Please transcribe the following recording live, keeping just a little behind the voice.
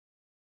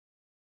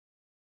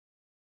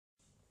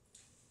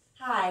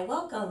Hi,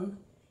 welcome.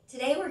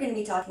 Today we're going to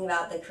be talking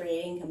about the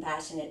Creating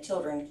Compassionate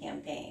Children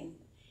campaign.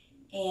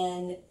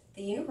 And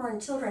the Unicorn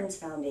Children's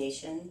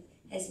Foundation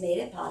has made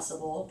it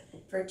possible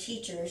for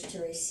teachers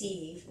to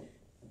receive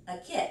a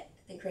kit,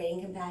 the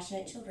Creating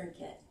Compassionate Children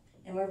kit.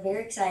 And we're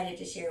very excited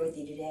to share with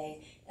you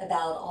today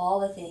about all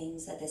the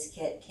things that this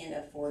kit can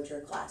afford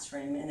your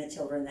classroom and the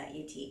children that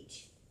you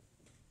teach.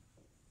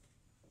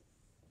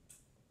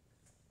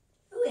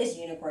 Who is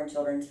Unicorn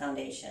Children's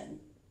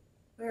Foundation?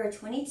 We're a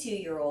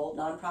 22-year-old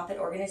nonprofit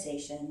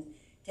organization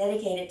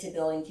dedicated to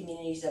building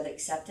communities of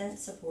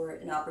acceptance, support,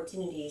 and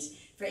opportunities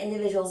for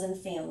individuals and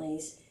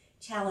families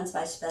challenged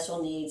by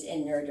special needs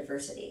and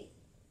neurodiversity.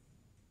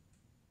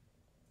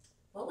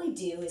 What we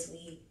do is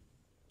we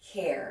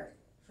care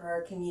for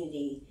our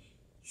community.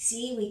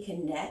 C, we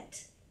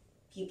connect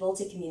people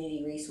to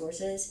community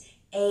resources.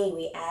 A,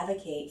 we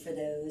advocate for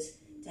those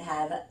to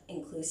have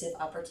inclusive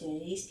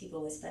opportunities,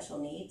 people with special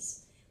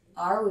needs.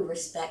 R, we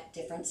respect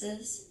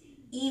differences.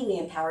 E, we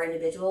empower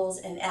individuals,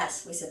 and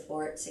S, we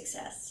support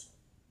success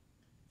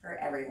for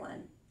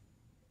everyone.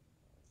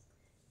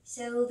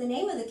 So the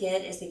name of the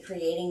kit is the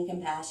Creating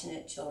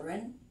Compassionate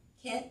Children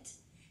kit,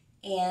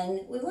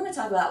 and we want to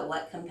talk about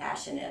what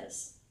compassion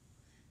is.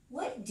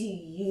 What do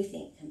you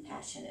think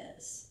compassion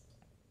is?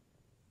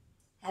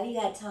 Have you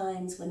had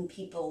times when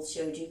people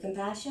showed you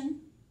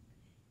compassion?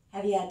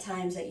 Have you had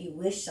times that you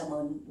wish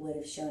someone would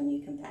have shown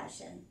you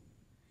compassion?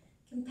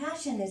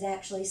 Compassion is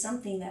actually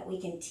something that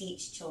we can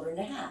teach children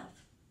to have.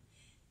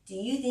 Do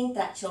you think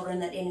that children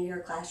that enter your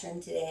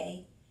classroom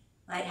today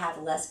might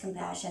have less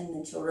compassion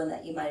than children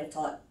that you might have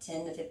taught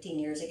 10 to 15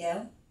 years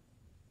ago?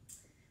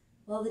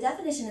 Well, the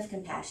definition of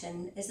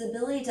compassion is the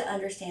ability to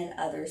understand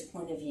others'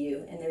 point of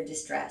view and their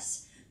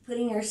distress,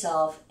 putting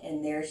yourself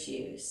in their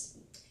shoes.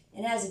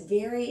 It has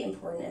very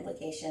important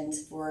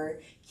implications for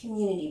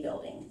community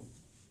building.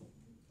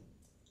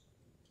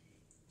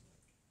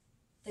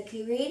 The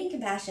Creating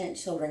Compassionate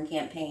Children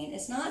campaign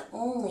is not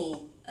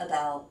only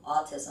about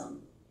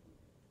autism,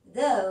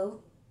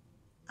 though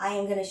I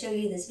am going to show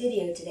you this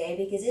video today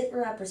because it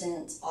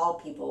represents all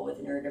people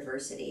with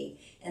neurodiversity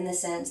in the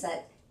sense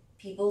that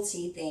people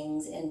see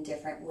things in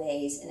different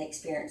ways and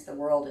experience the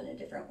world in a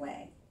different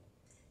way.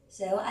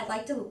 So I'd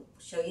like to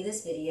show you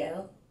this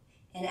video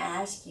and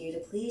ask you to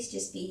please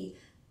just be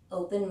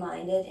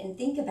open-minded and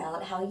think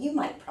about how you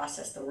might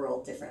process the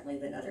world differently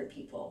than other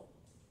people.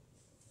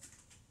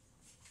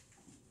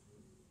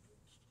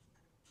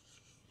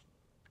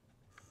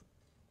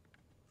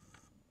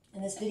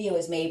 And this video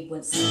is made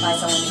by someone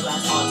who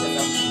has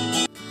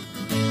autism.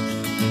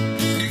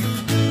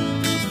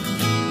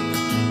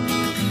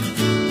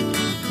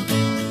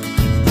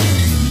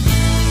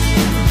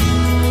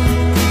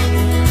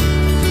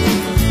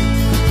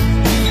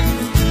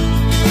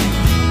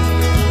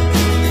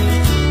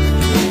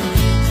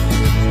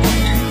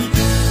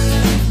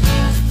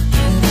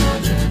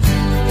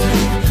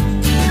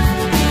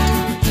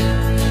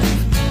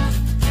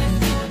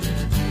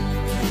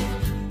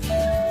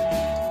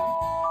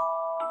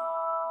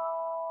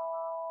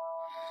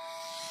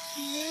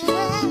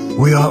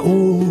 We are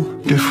all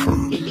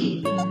different,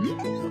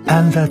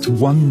 and that's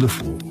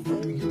wonderful.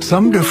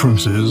 Some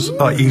differences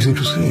are easy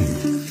to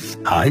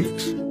see. Height,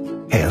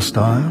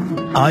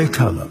 hairstyle, eye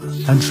color,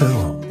 and so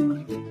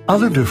on.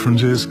 Other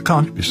differences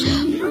can't be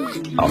seen.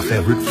 Our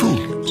favorite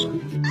foods,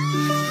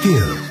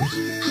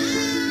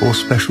 fears, or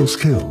special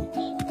skills.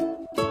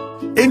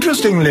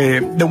 Interestingly,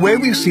 the way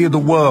we see the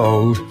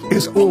world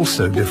is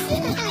also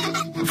different.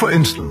 For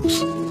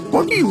instance,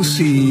 what do you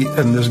see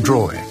in this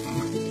drawing?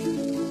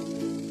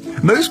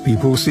 Most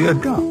people see a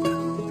duck,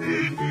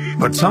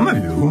 but some of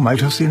you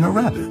might have seen a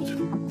rabbit.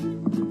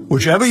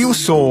 Whichever you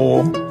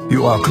saw,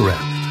 you are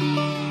correct.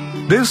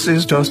 This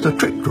is just a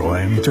trick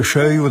drawing to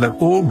show you that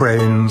all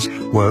brains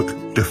work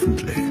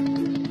differently.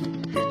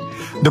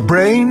 The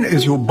brain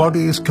is your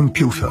body's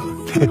computer.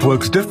 It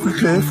works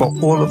differently for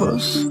all of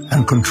us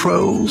and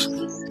controls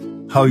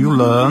how you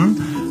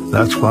learn.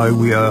 That's why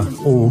we are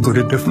all good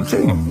at different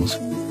things.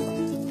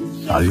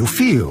 How you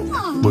feel,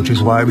 which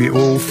is why we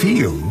all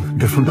feel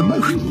different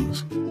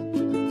emotions,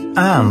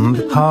 and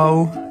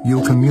how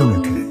you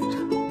communicate.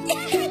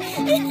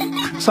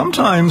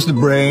 Sometimes the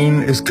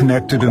brain is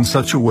connected in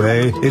such a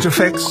way it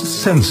affects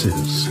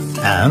senses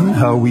and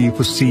how we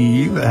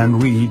perceive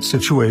and read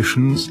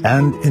situations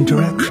and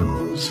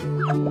interactions.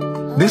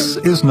 This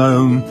is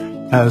known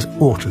as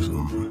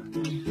autism.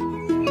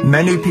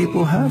 Many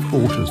people have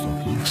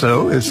autism,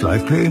 so it's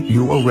likely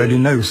you already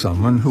know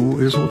someone who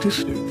is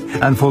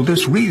autistic. And for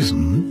this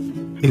reason,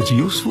 it's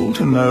useful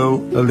to know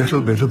a little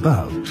bit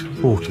about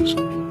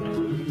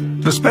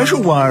autism. The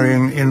special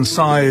wiring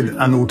inside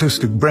an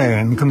autistic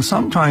brain can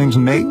sometimes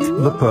make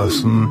the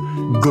person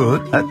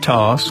good at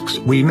tasks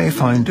we may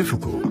find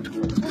difficult,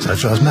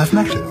 such as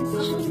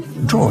mathematics,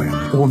 drawing,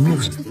 or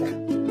music.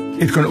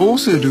 It can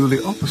also do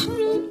the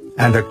opposite,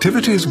 and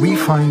activities we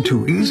find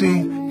too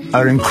easy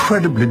are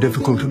incredibly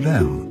difficult to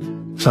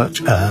them,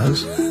 such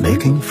as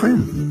making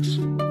friends.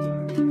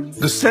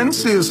 The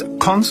senses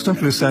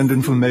constantly send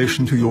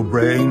information to your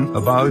brain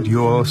about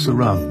your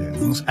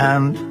surroundings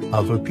and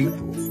other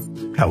people.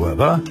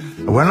 However,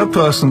 when a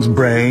person's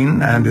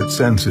brain and its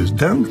senses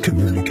don't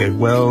communicate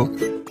well,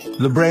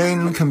 the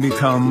brain can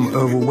become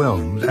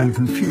overwhelmed and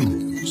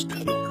confused,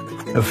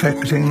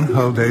 affecting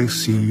how they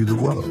see the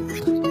world.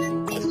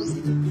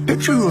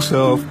 Picture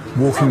yourself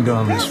walking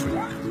down the street.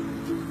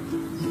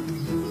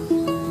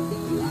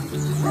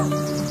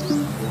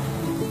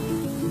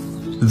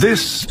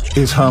 This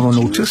is how an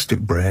autistic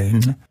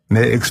brain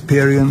may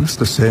experience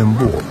the same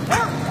walk.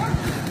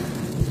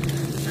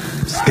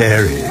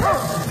 Scary,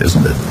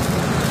 isn't it?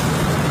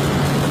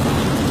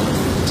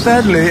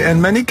 Sadly, in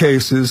many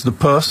cases, the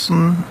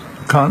person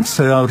can't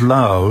say out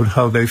loud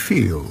how they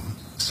feel.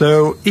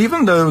 So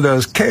even though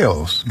there's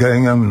chaos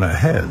going on in their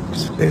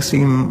heads, they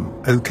seem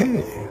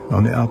okay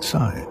on the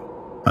outside,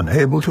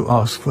 unable to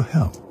ask for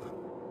help.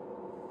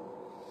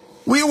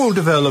 We will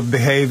develop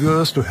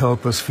behaviors to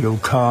help us feel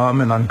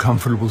calm in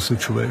uncomfortable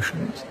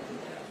situations.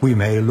 We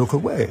may look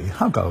away,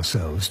 hug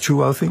ourselves,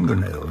 chew our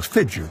fingernails,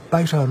 fidget,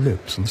 bite our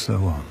lips, and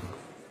so on.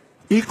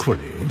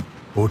 Equally,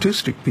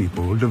 autistic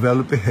people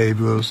develop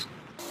behaviors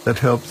that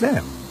help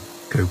them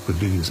cope with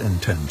these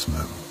intense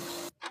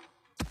moments.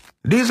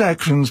 These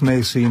actions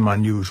may seem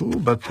unusual,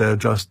 but they're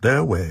just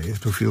their way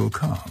to feel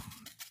calm.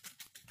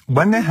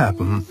 When they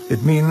happen,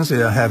 it means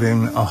they are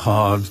having a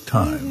hard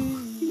time.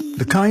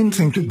 The kind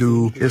thing to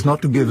do is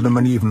not to give them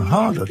an even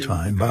harder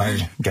time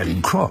by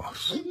getting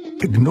cross,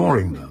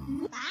 ignoring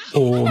them,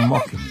 or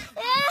mocking them.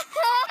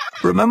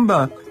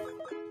 Remember,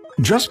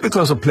 just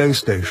because a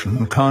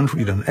PlayStation can't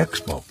read an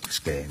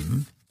Xbox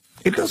game,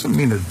 it doesn't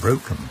mean it's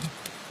broken.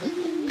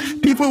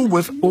 People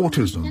with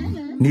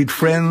autism need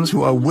friends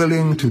who are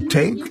willing to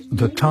take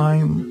the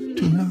time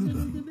to know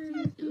them.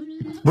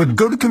 With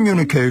good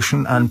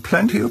communication and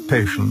plenty of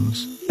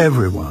patience,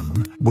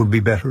 everyone would be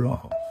better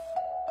off.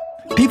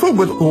 People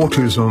with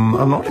autism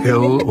are not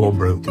ill or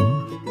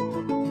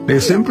broken. They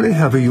simply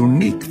have a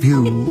unique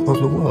view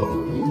of the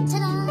world.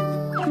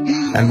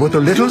 And with a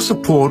little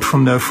support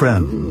from their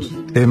friends,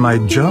 they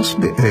might just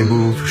be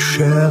able to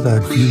share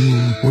that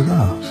view with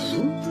us.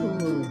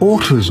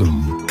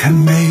 Autism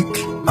can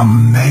make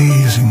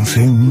amazing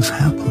things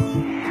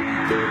happen.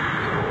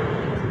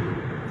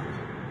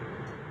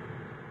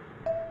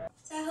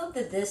 So I hope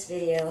that this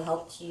video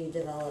helped you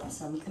develop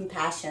some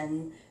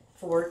compassion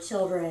for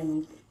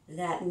children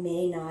that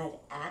may not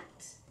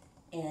act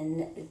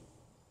and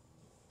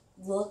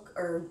look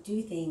or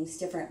do things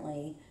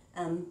differently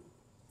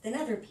than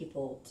other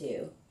people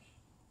do.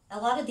 A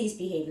lot of these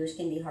behaviors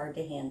can be hard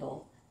to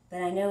handle,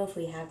 but I know if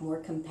we have more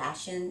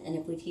compassion and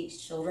if we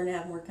teach children to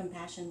have more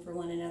compassion for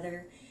one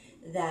another,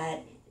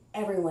 that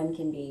everyone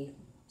can be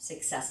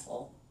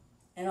successful.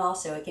 And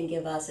also it can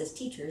give us as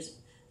teachers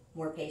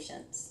more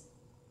patience.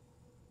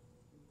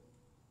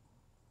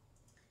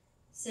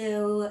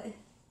 So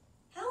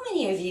how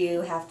many of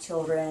you have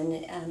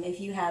children, if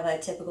you have a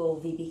typical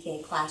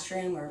VBK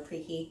classroom or a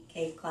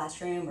pre-K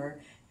classroom or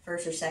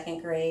first or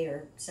second grade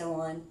or so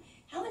on,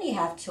 how many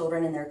have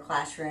children in their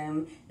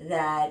classroom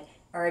that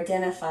are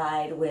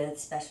identified with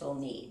special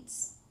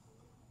needs?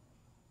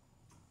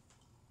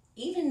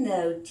 Even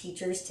though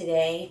teachers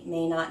today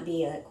may not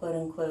be a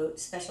quote-unquote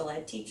special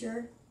ed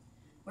teacher,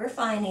 we're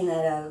finding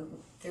that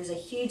there's a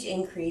huge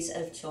increase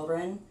of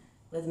children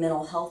with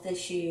mental health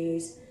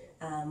issues,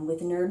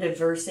 with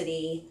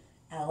neurodiversity,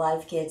 a lot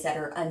of kids that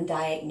are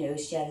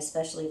undiagnosed yet,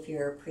 especially if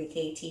you're a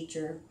pre-K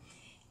teacher.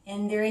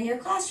 And they're in your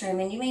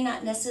classroom and you may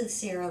not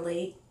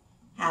necessarily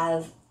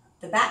have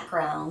the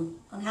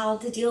background on how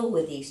to deal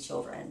with these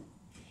children.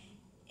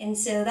 And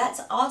so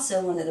that's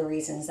also one of the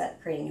reasons that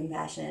Creating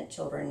Compassionate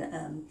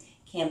Children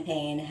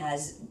campaign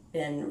has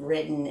been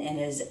written and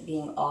is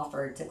being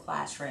offered to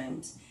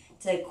classrooms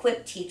to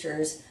equip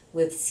teachers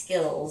with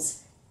skills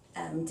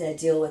to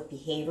deal with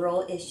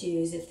behavioral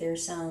issues, if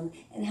there's some,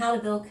 and how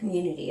to build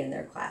community in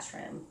their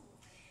classroom.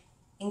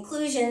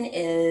 Inclusion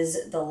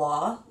is the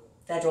law,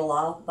 federal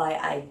law by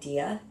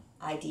IDEA,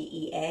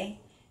 IDEA.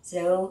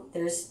 So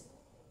there's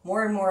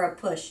more and more a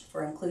push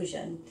for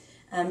inclusion.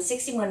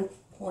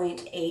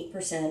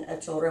 61.8%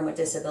 of children with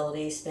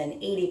disabilities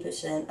spend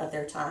 80% of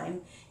their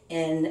time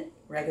in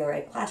regular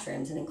ed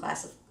classrooms and in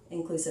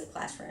inclusive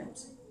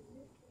classrooms.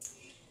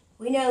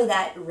 We know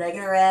that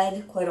regular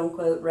ed,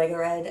 quote-unquote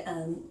regular ed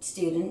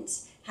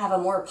students have a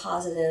more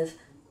positive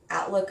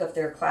outlook of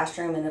their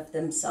classroom and of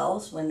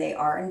themselves when they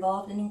are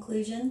involved in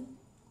inclusion.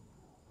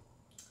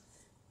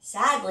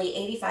 Sadly,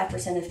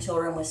 85% of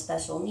children with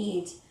special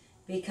needs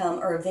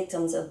are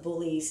victims of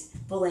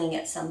bullying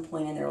at some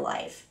point in their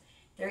life.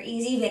 They're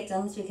easy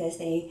victims because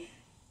they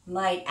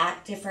might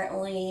act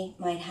differently,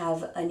 might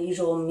have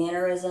unusual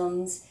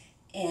mannerisms,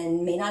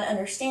 and may not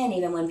understand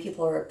even when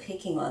people are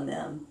picking on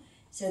them.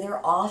 So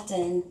they're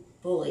often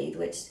bullied,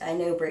 which I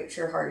know breaks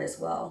your heart as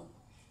well.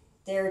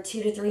 They're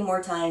 2 to 3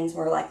 more times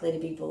more likely to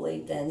be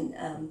bullied than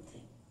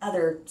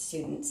other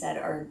students that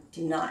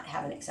do not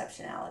have an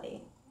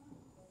exceptionality.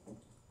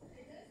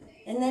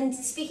 And then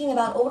speaking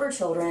about older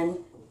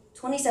children,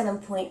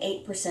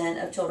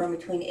 27.8% of children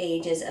between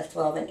ages of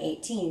 12 and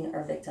 18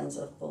 are victims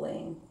of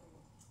bullying.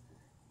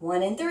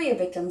 1 in 3 are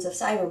victims of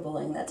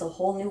cyberbullying. That's a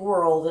whole new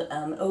world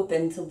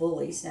open to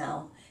bullies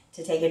now,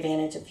 to take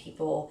advantage of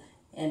people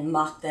and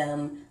mock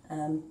them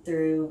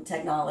through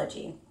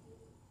technology.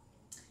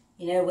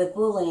 You know, with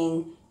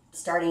bullying,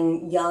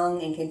 starting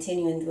young and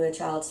continuing through a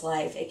child's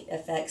life, it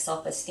affects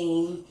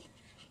self-esteem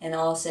and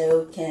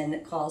also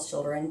can cause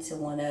children to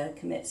want to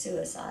commit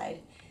suicide.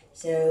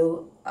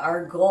 So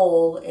our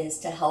goal is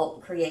to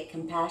help create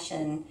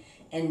compassion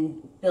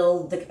and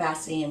build the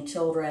capacity in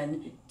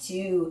children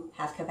to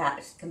have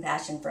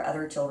compassion for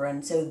other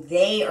children so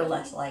they are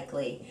less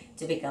likely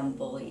to become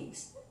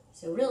bullies.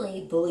 So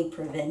really, bully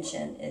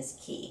prevention is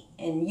key.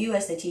 And you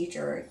as the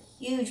teacher are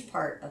a huge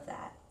part of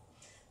that,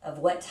 of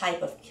what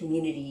type of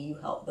community you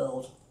help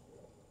build.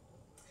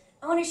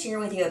 I want to share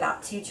with you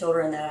about 2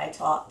 children that I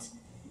taught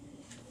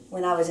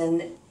when I was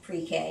in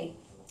pre-K.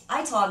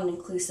 I taught an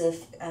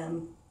inclusive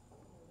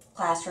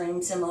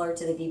classroom similar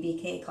to the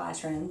BBK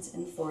classrooms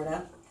in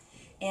Florida.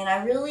 And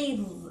I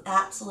really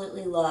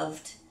absolutely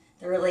loved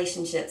the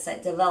relationships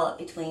that developed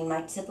between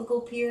my typical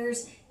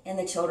peers and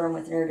the children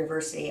with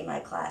neurodiversity in my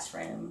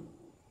classroom.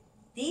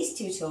 These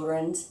 2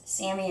 children,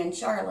 Sammy and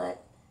Charlotte,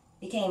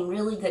 became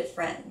really good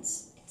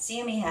friends.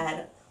 Sammy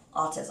had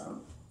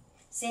autism.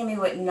 Sammy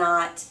would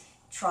not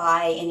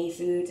try any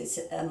foods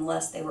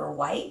unless they were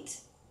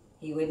white.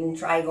 He wouldn't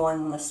try going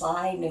on the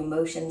slide, no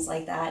motions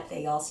like that.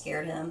 They all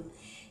scared him.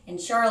 And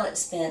Charlotte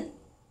spent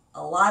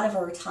a lot of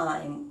her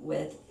time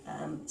with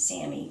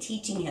Sammy,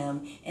 teaching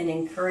him and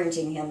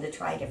encouraging him to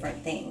try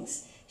different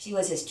things. She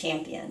was his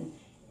champion.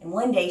 And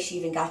one day she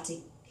even got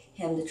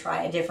him to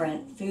try a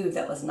different food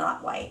that was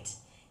not white.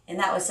 And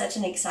that was such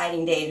an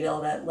exciting day to be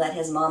able to let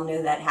his mom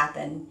know that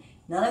happened.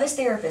 None of his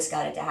therapists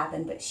got it to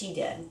happen, but she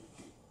did.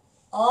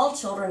 All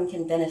children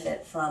can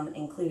benefit from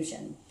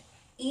inclusion.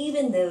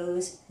 Even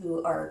those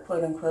who are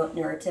quote-unquote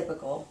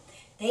neurotypical,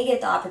 they get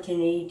the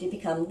opportunity to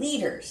become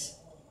leaders.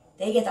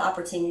 They get the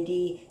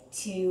opportunity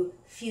to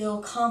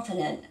feel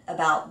confident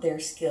about their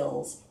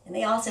skills. And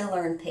they also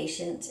learn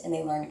patience and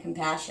they learn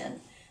compassion.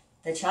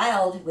 The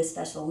child with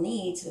special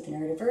needs, with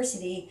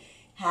neurodiversity,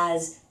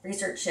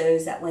 research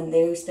shows that when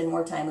they spend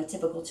more time with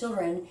typical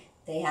children,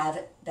 they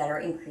have better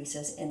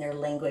increases in their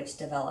language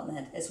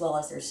development as well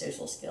as their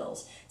social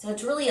skills. So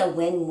it's really a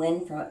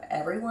win-win for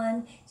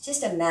everyone. It's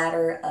just a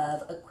matter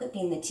of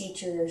equipping the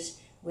teachers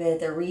with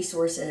the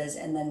resources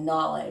and the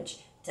knowledge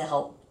to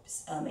help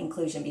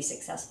inclusion be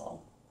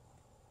successful.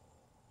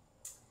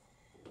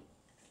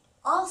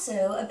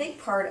 Also, a big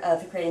part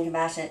of the Creating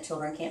Compassionate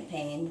Children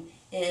campaign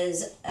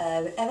is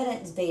an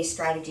evidence-based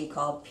strategy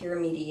called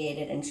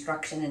peer-mediated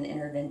instruction and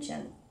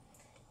intervention.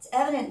 It's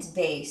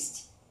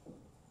evidence-based.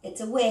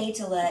 It's a way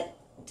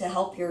to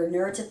help your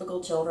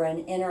neurotypical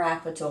children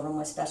interact with children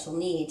with special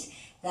needs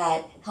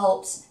that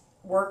helps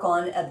work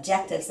on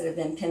objectives that have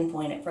been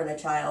pinpointed for the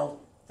child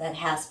that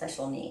has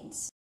special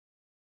needs.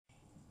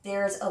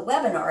 There's a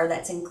webinar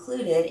that's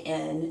included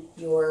in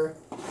your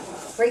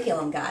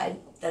curriculum guide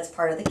that's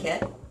part of the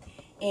kit.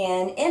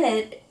 And in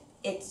it,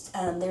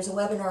 there's a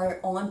webinar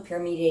on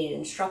peer-mediated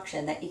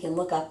instruction that you can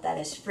look up that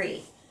is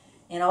free.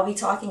 And I'll be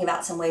talking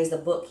about some ways the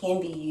book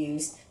can be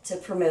used to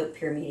promote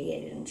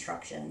peer-mediated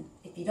instruction.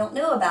 If you don't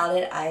know about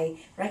it, I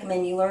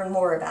recommend you learn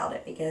more about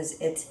it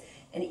because it's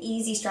an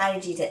easy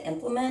strategy to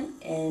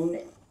implement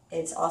and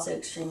it's also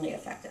extremely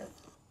effective.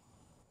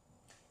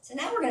 So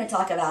now we're going to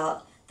talk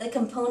about the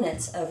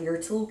components of your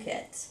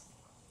toolkit.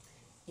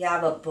 You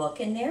have a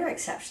book in there,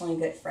 Exceptionally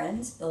Good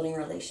Friends, Building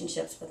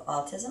Relationships with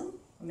Autism.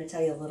 I'm going to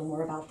tell you a little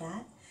more about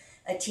that.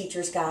 A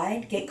teacher's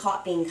guide, Get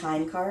Caught Being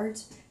Kind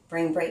cards,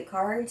 brain break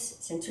cards,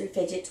 sensory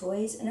fidget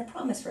toys, and a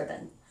promise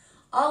ribbon.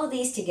 All of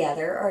these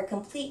together are a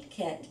complete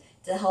kit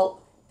to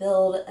help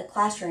build a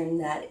classroom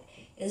that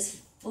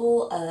is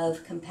full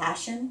of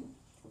compassion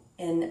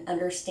and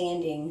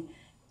understanding,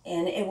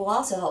 and it will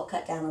also help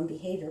cut down on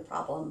behavior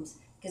problems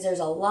because there's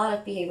a lot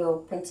of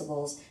behavioral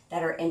principles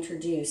that are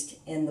introduced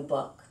in the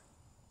book.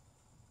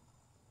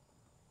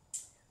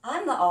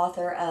 I'm the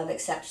author of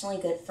Exceptionally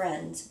Good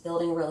Friends,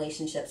 Building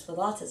Relationships with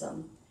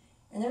Autism.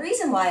 And the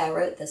reason why I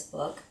wrote this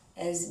book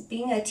is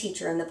being a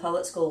teacher in the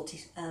public school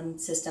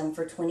system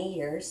for 20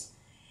 years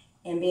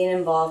and being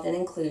involved in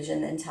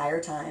inclusion the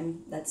entire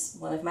time. That's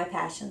one of my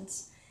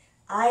passions.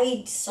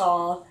 I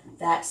saw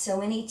that so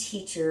many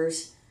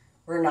teachers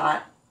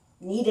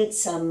needed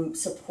some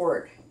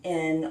support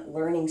in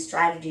learning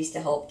strategies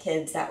to help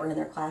kids that were in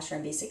their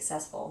classroom be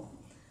successful.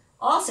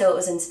 Also, it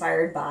was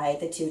inspired by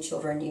the 2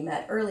 children you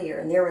met earlier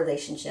and their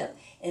relationship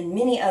and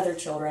many other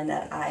children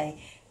that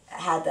I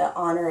had the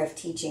honor of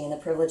teaching and the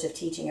privilege of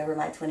teaching over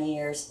my 20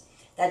 years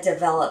that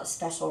developed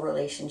special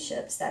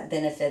relationships that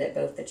benefited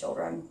both the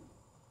children.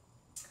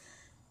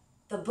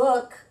 The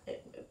book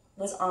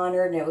was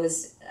honored and it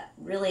was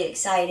really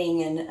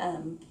exciting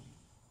and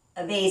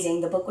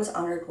amazing. The book was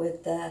honored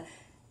with the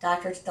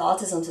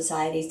Autism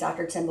Society's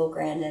Dr. Temple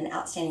Grandin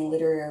Outstanding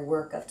Literary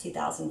Work of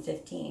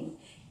 2015.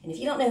 And if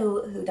you don't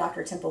know who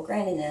Dr. Temple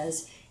Grandin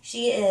is,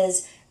 she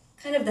is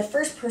kind of the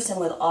first person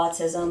with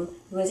autism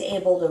who was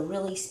able to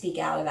really speak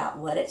out about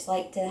what it's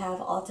like to have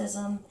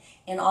autism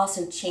and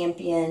also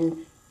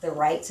champion the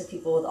rights of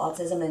people with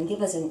autism and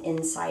give us an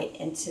insight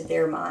into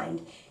their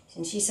mind.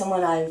 And she's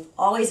someone I've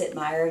always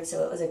admired,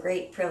 so it was a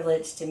great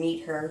privilege to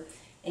meet her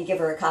and give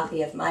her a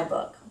copy of my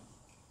book.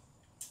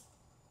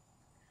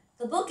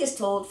 The book is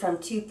told from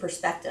two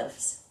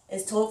perspectives.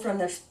 It's told from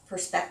the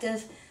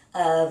perspective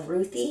of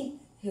Ruthie,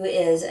 who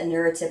is a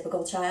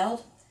neurotypical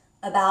child,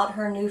 about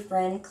her new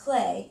friend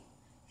Clay,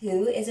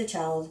 who is a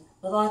child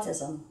with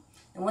autism.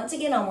 And once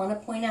again, I want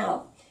to point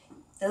out,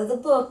 though the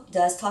book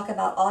does talk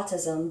about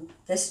autism,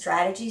 the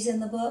strategies in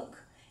the book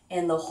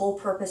and the whole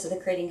purpose of the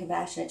Creating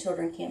Compassionate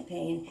Children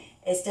campaign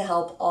is to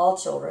help all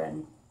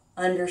children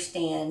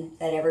understand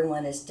that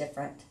everyone is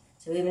different.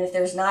 So even if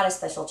there's not a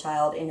special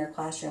child in your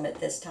classroom at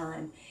this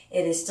time,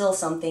 it is still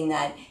something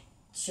that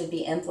should be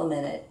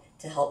implemented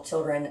to help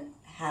children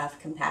have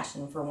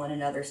compassion for one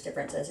another's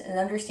differences and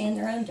understand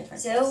their own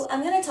differences. So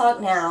I'm going to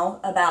talk now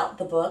about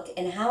the book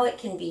and how it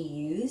can be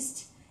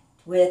used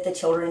with the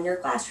children in your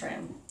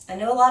classroom. I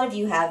know a lot of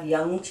you have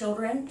young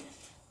children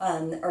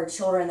or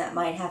children that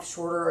might have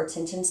shorter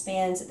attention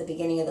spans at the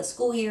beginning of the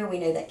school year. We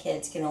know that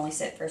kids can only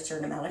sit for a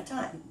certain amount of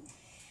time.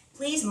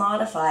 Please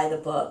modify the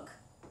book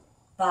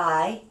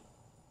by,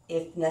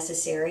 if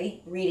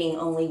necessary, reading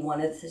only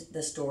one of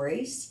the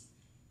stories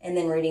and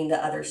then reading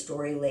the other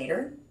story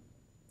later.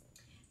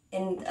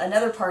 And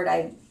another part,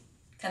 I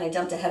kind of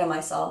jumped ahead of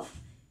myself.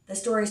 The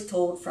story is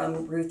told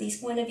from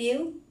Ruthie's point of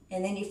view,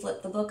 and then you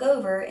flip the book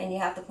over and you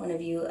have the point of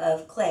view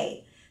of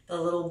Clay,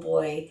 the little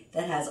boy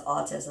that has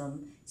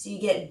autism. So you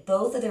get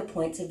both of their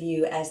points of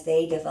view as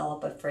they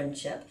develop a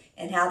friendship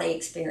and how they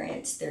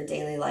experience their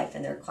daily life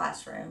in their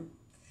classroom.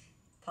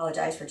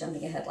 Apologize for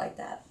jumping ahead like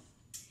that.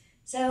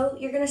 So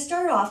you're going to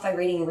start off by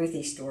reading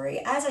Ruthie's story.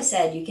 As I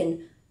said, you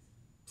can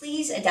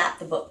please adapt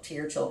the book to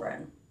your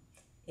children.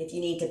 If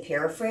you need to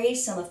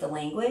paraphrase some of the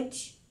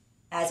language,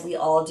 as we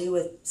all do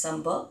with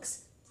some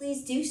books,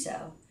 please do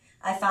so.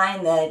 I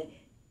find that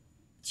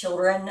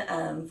children,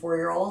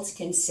 4-year-olds,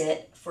 can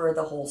sit for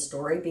the whole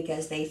story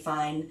because they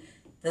find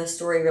the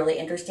story really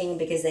interesting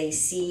because they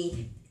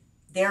see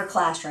their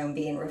classroom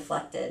being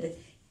reflected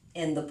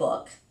in the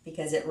book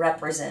because it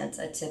represents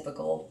a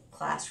typical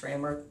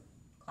classroom or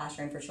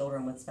classroom for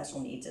children with special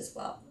needs as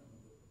well.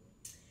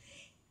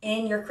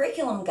 In your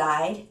curriculum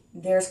guide,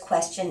 there's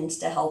questions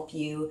to help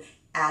you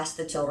ask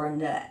the children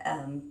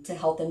to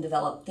help them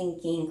develop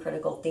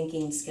critical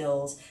thinking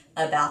skills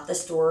about the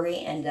story,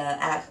 and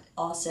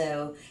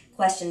also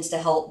questions to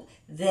help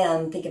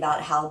them think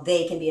about how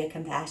they can be a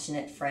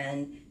compassionate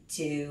friend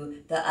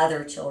to the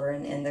other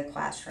children in the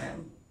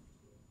classroom.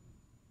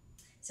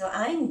 So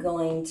I'm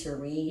going to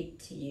read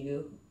to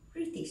you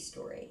Ruthie's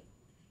story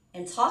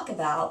and talk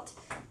about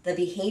the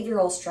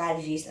behavioral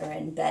strategies that are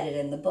embedded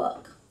in the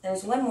book.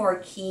 There's one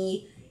more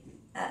key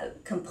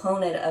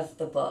component of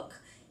the book.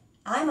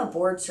 I'm a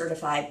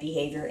board-certified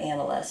behavior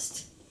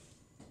analyst,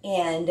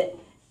 and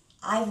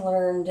I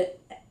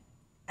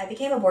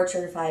became a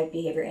board-certified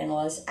behavior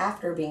analyst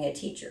after being a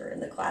teacher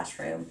in the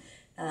classroom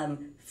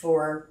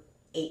for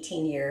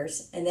 18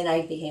 years, and then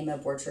I became a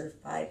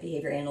board-certified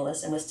behavior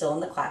analyst and was still in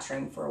the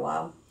classroom for a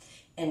while,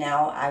 and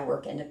now I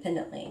work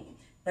independently.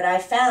 But I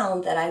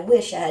found that I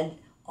wish I had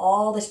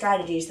all the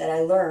strategies that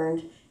I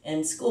learned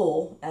in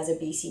school as a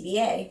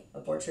BCBA, a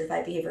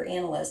board-certified behavior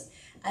analyst.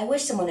 I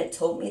wish someone had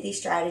told me these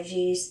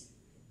strategies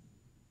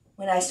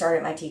when I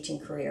started my teaching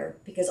career,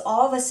 because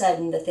all of a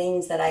sudden the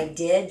things that I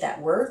did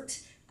that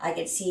worked, I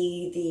could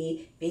see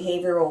the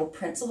behavioral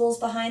principles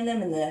behind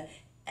them and the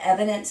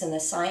evidence and the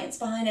science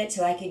behind it,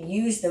 so I could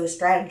use those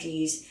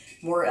strategies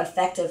more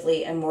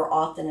effectively and more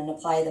often and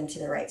apply them to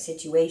the right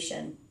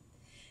situation.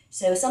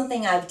 So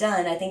something I've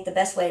done, I think the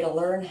best way to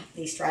learn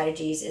these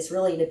strategies is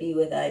really to be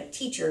with a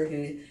teacher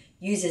who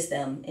uses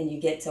them and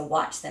you get to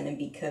watch them and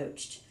be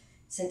coached.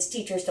 Since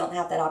teachers don't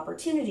have that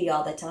opportunity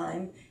all the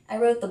time, I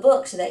wrote the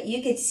book so that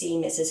you could see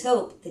Mrs.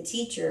 Hope, the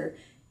teacher,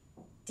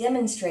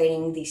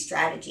 demonstrating these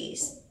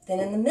strategies. Then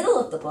in the middle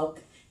of the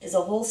book is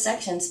a whole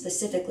section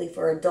specifically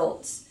for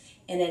adults,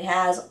 and it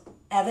has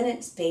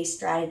evidence-based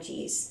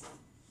strategies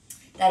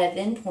that have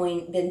been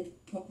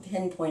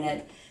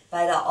pinpointed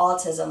by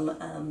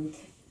the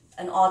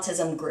an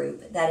autism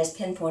group that has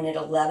pinpointed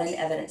 11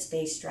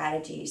 evidence-based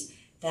strategies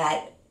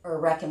that are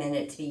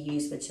recommended to be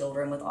used with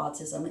children with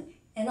autism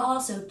and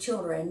also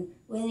children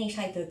with any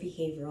type of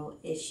behavioral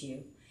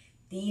issue.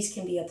 These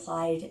can be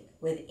applied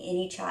with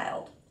any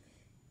child.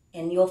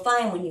 And you'll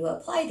find when you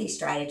apply these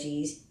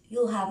strategies,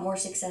 you'll have more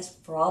success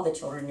for all the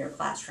children in your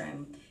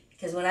classroom.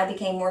 Because when I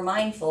became more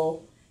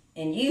mindful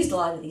and used a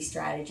lot of these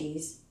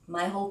strategies,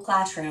 my whole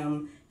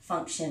classroom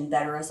functioned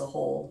better as a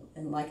whole.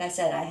 And like I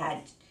said, I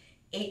had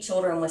 8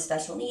 children with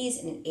special needs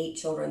and 8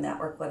 children that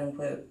were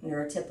quote-unquote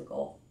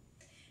neurotypical.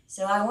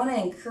 So I want to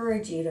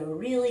encourage you to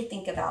really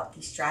think about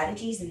these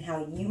strategies and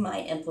how you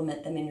might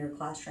implement them in your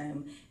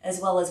classroom, as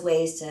well as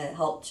ways to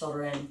help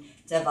children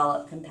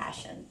develop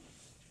compassion.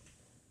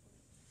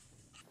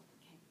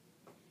 Okay.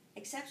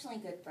 Exceptionally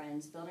good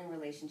friends, building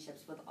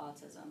relationships with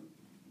autism.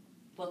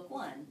 Book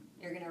 1,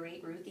 you're going to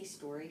read Ruthie's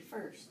story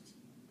first.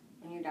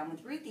 When you're done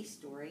with Ruthie's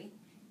story,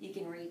 you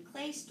can read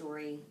Clay's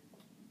story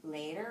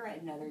later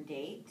at another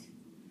date,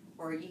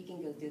 or you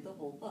can go through the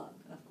whole book,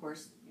 of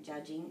course,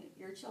 judging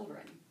your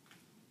children.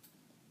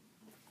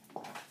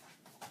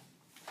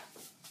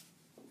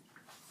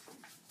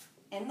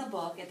 In the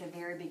book, at the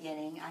very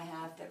beginning, I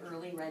have the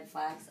early red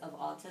flags of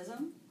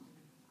autism,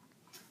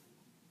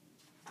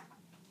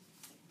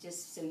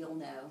 just so you'll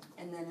know.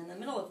 And then in the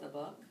middle of the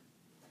book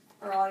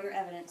are all your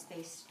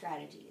evidence-based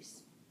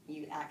strategies.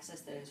 You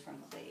access those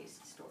from Clay's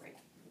story.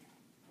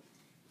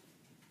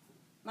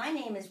 My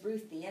name is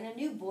Ruthie, and a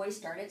new boy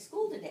started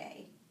school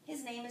today.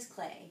 His name is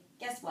Clay.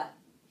 Guess what?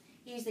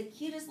 He's the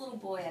cutest little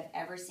boy I've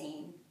ever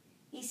seen.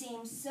 He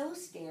seems so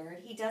scared,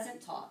 he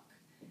doesn't talk.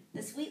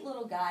 The sweet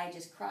little guy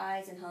just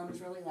cries and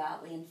hums really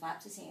loudly and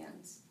flaps his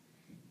hands.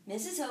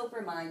 Mrs. Hope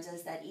reminds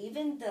us that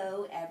even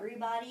though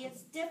everybody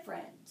is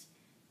different,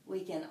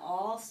 we can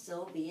all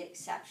still be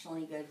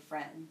exceptionally good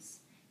friends.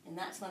 And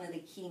that's one of the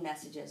key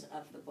messages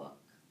of the book.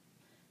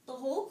 The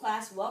whole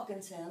class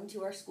welcomes him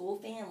to our school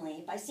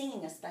family by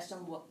singing a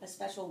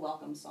special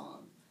welcome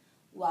song.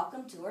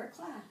 Welcome to our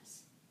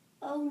class.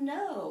 Oh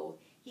no,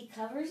 he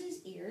covers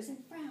his ears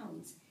and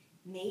frowns.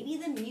 Maybe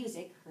the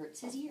music hurts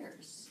his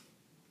ears.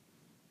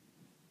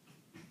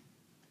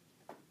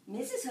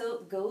 Mrs.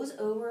 Hope goes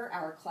over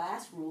our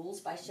class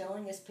rules by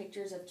showing us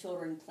pictures of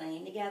children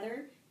playing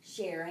together,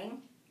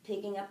 sharing,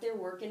 picking up their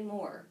work, and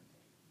more.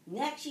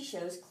 Next, she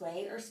shows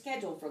Clay our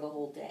schedule for the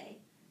whole day.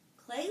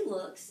 Clay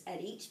looks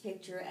at each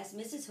picture as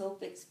Mrs.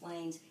 Hope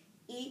explains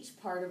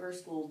each part of her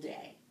school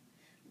day.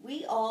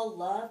 We all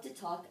love to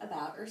talk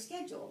about our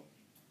schedule.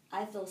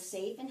 I feel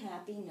safe and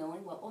happy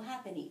knowing what will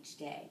happen each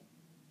day.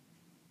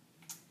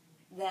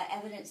 The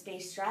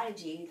evidence-based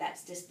strategy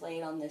that's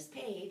displayed on this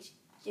page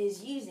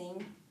is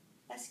using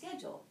a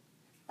schedule,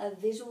 a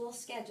visual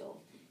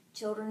schedule.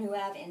 Children who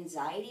have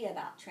anxiety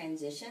about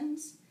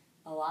transitions,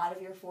 a lot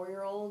of your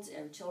 4-year-olds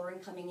or children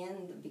coming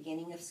in the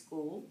beginning of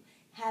school,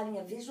 having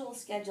a visual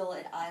schedule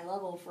at eye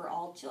level for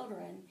all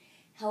children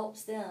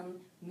helps them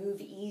move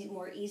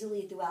more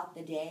easily throughout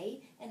the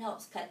day and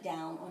helps cut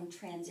down on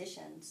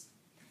transitions.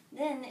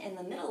 Then in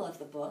the middle of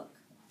the book,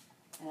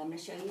 and I'm going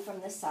to show you from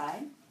this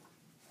side,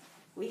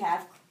 we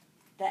have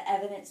the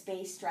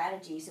evidence-based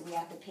strategy. So we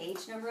have the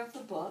page number of the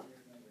book,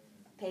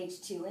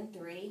 page 2 and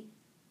 3,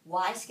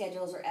 why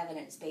schedules are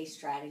evidence-based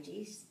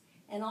strategies,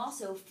 and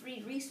also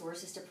free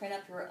resources to print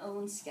up your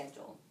own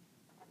schedule.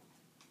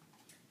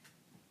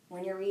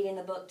 When you're reading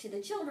the book to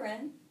the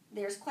children,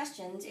 there's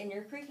questions in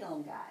your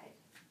curriculum guide.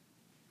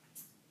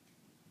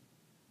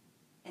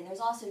 And there's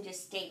also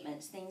just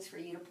statements, things for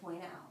you to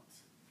point out.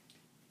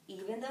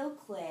 Even though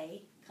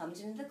Clay comes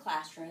into the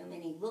classroom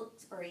and he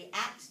looks or he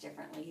acts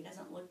differently, he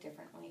doesn't look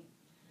differently,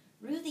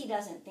 Ruthie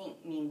doesn't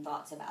think mean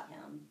thoughts about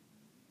him.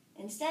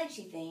 Instead,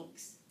 she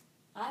thinks,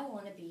 I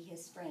want to be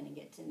his friend and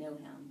get to know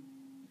him.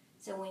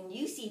 So when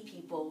you see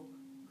people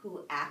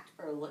who act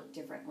or look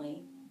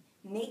differently,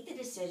 make the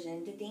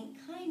decision to think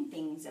kind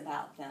things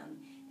about them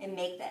and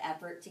make the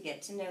effort to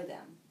get to know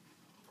them.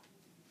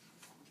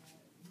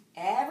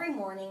 Every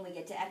morning we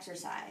get to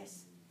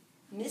exercise.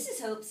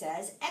 Mrs. Hope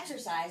says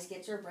exercise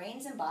gets our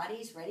brains and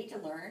bodies ready to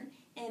learn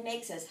and it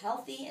makes us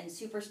healthy and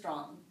super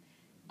strong.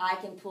 I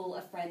can pull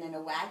a friend in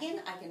a wagon,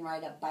 I can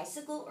ride a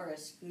bicycle or a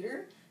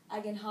scooter, I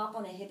can hop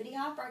on a hippity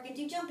hop, or I can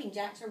do jumping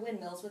jacks or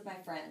windmills with my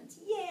friends.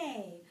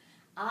 Yay!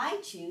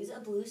 I choose a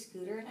blue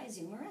scooter and I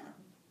zoom around.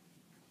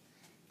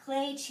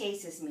 Clay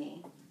chases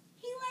me.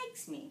 He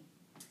likes me.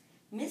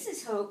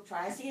 Mrs. Hope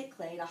tries to get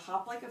Clay to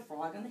hop like a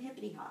frog on the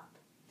hippity hop.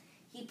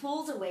 He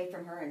pulls away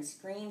from her and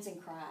screams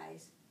and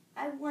cries.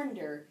 I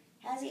wonder,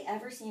 has he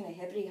ever seen a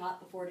hippity hop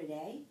before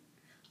today?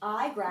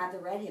 I grab the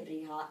red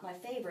hippity hop, my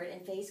favorite,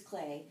 and face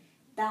Clay,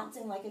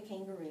 bouncing like a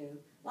kangaroo.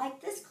 Like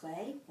this,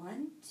 Clay.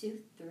 1, 2,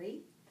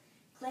 3.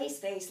 Clay's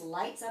face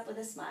lights up with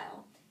a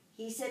smile.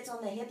 He sits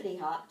on the hippity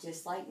hop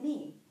just like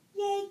me.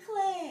 Yay,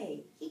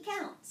 Clay! He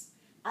counts.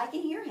 I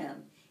can hear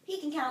him. He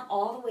can count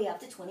all the way up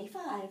to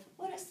 25.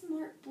 What a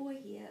smart boy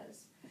he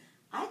is.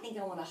 I think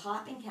I want to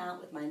hop and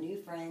count with my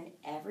new friend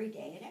every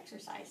day at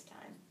exercise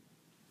time.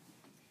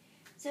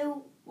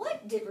 So,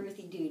 what did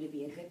Ruthie do to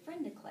be a good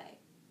friend to Clay?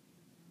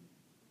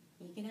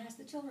 You can ask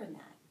the children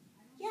that.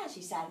 Yeah,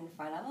 she sat in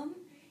front of him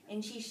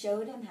and she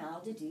showed him how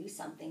to do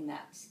something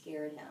that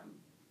scared him.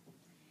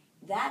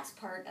 That's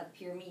part of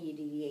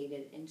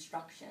peer-mediated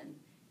instruction,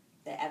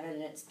 the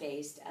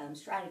evidence-based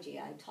strategy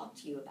I talked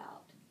to you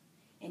about.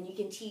 And you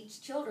can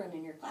teach children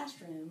in your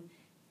classroom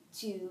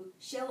to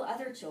show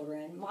other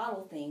children,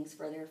 model things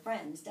for their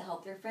friends, to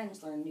help their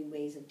friends learn new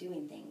ways of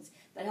doing things,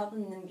 but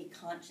helping them be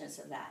conscious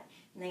of that.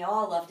 And they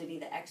all love to be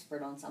the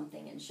expert on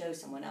something and show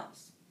someone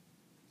else.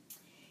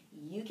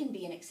 You can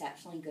be an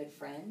exceptionally good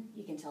friend,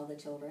 you can tell the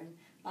children,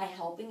 by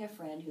helping a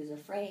friend who's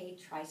afraid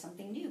try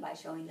something new by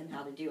showing them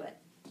how to do it.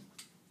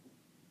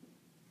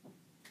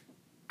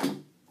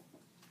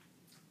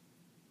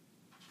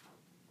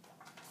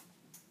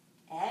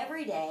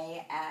 Every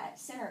day at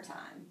center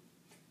time,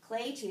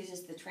 Clay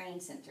chooses the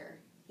train center.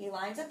 He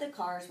lines up the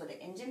cars with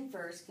the engine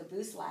first,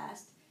 caboose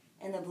last,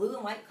 and the blue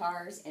and white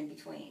cars in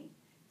between.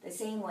 The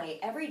same way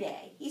every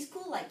day. He's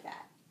cool like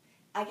that.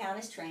 I count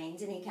his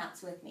trains, and he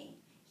counts with me.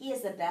 He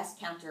is the best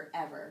counter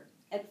ever.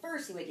 At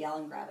first, he would yell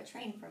and grab a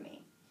train from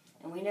me.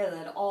 And we know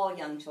that all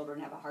young children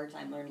have a hard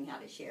time learning how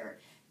to share.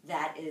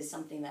 That is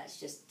something that's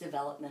just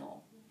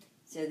developmental.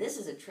 So this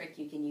is a trick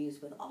you can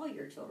use with all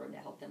your children to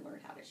help them learn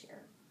how to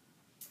share.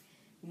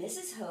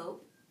 Mrs.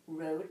 Hope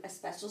wrote a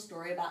special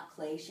story about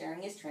Clay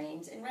sharing his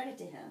trains and read it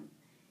to him.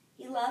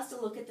 He loves to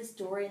look at the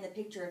story and the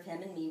picture of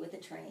him and me with the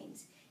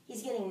trains.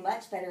 He's getting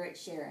much better at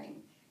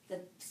sharing. The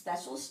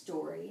special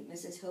story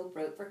Mrs. Hope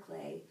wrote for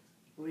Clay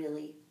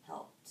really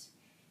helped.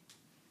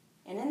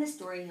 And in the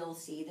story, you'll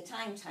see the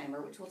time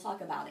timer, which we'll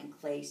talk about in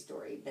Clay's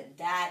story, but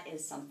that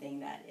is something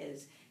that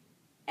is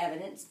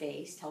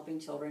evidence-based, helping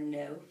children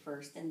know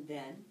first and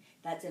then.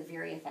 That's a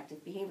very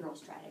effective behavioral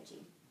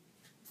strategy.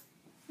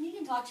 You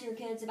can talk to your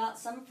kids about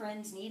some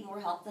friends need more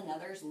help than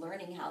others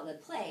learning how to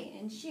play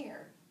and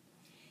share.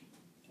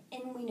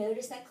 And we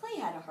noticed that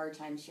Clay had a hard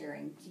time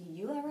sharing. Do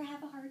you ever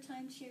have a hard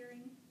time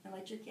sharing? And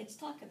let your kids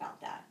talk about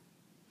that.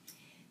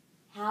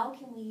 How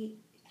can we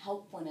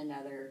help one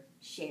another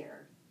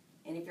share?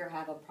 And if you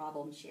have a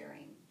problem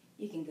sharing,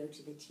 you can go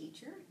to the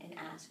teacher and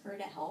ask her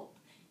to help.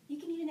 You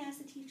can even ask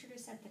the teacher to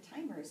set the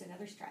timer as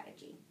another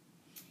strategy.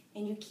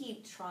 And you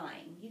keep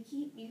trying.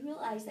 You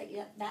realize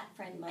that that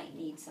friend might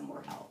need some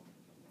more help.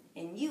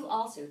 And you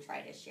also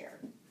try to share,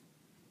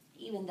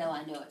 even though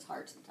I know it's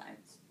hard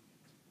sometimes.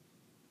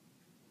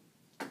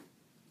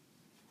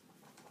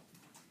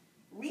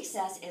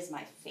 Recess is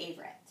my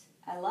favorite.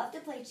 I love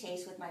to play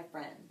chase with my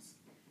friends.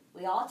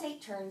 We all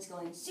take turns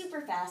going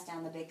super fast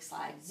down the big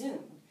slide,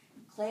 zoom.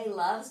 Clay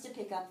loves to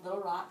pick up little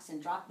rocks and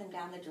drop them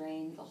down the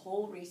drain the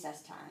whole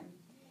recess time.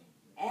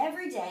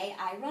 Every day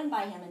I run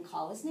by him and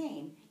call his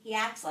name. He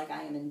acts like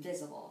I am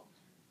invisible.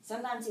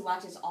 Sometimes he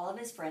watches all of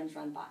his friends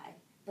run by,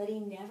 but he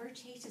never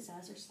chases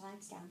us or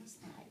slides down the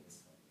slides.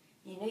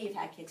 You know you've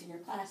had kids in your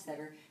class that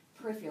are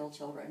peripheral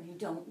children who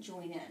don't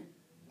join in.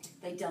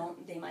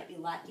 They might be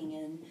lacking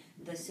in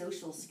the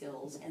social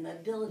skills and the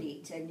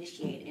ability to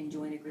initiate and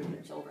join a group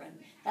of children.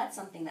 That's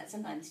something that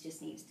sometimes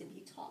just needs to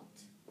be taught.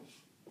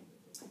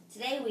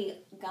 Today we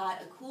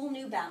got a cool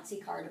new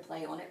bouncy car to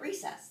play on at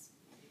recess.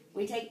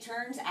 We take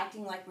turns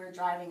acting like we're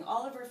driving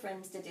all of our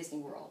friends to Disney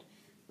World.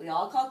 We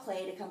all call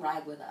Clay to come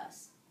ride with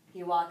us.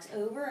 He walks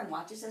over and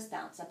watches us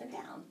bounce up and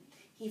down.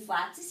 He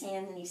flaps his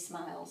hand and he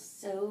smiles.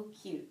 So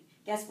cute.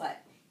 Guess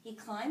what? He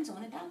climbs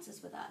on and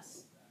bounces with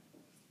us.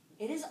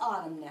 It is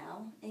autumn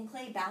now, and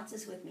Clay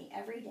bounces with me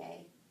every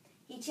day.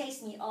 He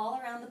chased me all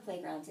around the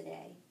playground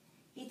today.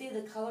 He threw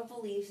the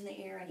colorful leaves in the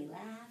air and he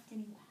laughed and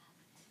he laughed.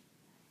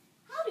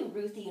 How do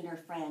Ruthie and her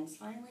friends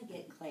finally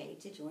get Clay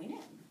to join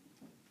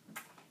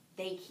in?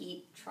 They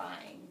keep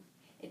trying.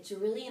 It's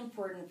really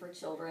important for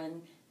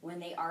children when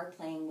they are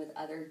playing with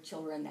other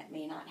children that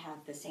may not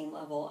have the same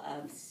level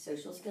of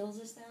social skills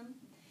as them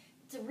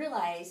to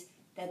realize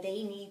that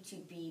they need to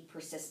be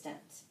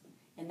persistent.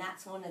 And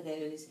that's one of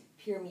those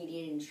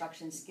peer-mediated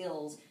instruction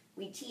skills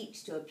we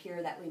teach to a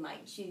peer that we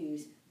might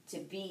choose to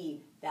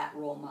be that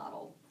role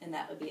model, and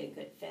that would be a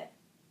good fit.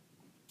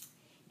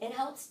 It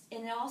helps,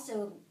 and it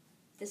also,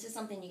 this is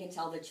something you can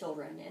tell the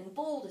children, and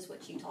bold is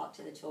what you talk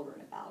to the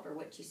children about or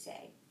what you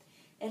say.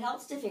 It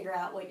helps to figure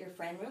out what your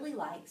friend really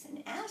likes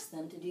and ask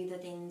them to do the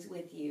things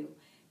with you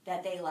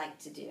that they like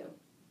to do.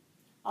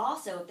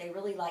 Also, if they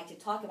really like to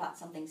talk about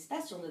something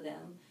special to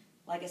them,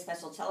 like a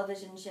special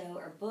television show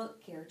or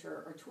book,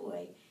 character, or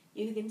toy,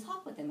 you can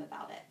talk with them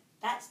about it.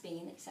 That's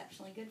being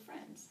exceptionally good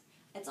friends.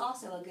 It's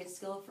also a good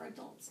skill for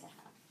adults to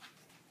have.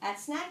 At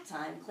snack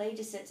time, Clay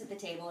just sits at the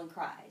table and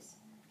cries.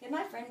 Could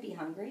my friend be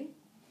hungry?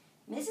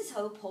 Mrs.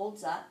 Hope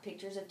holds up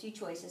pictures of 2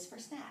 choices for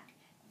snack,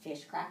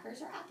 fish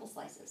crackers or apple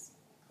slices.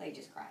 Clay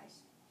just cries.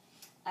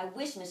 I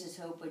wish Mrs.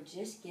 Hope would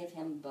just give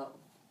him both,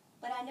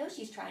 but I know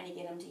she's trying to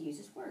get him to use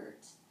his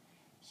words.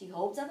 She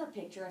holds up a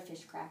picture of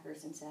fish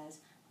crackers and says,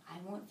 I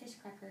want fish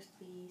crackers,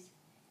 please.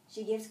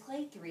 She gives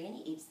Clay 3 and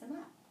he eats them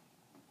up.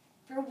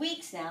 For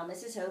weeks now,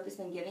 Mrs. Hope has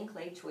been giving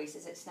Clay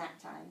choices at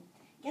snack time.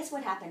 Guess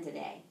what happened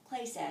today?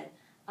 Clay said,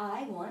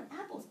 I want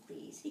apples,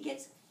 please. He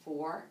gets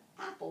 4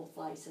 apple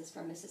slices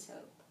from Mrs.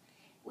 Hope.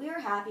 We are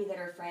happy that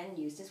our friend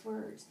used his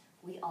words.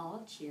 We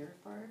all cheer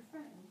for our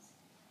friends.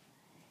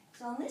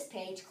 So on this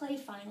page, Clay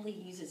finally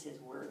uses his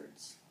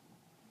words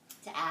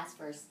to ask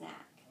for a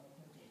snack.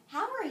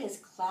 How are his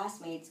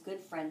classmates good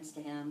friends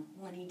to him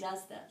when he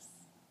does this?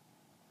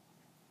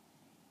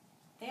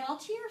 They all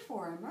cheer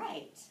for him,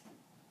 right?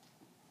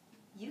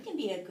 You can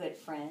be a good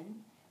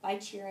friend by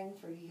cheering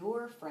for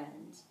your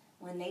friends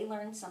when they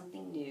learn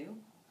something new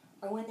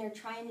or when they're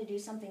trying to do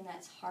something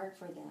that's hard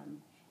for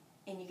them,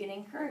 and you can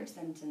encourage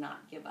them to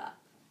not give up.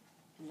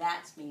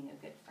 That's being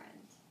a good friend.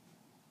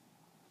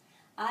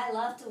 I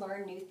love to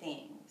learn new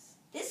things.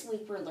 This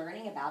week we're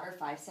learning about our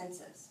 5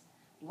 senses.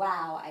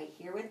 Wow, I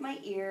hear with my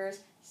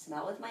ears,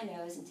 smell with my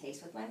nose, and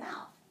taste with my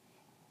mouth.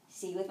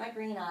 See with my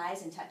green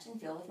eyes and touch and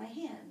feel with my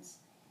hands.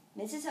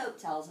 Mrs. Hope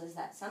tells us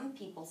that some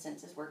people's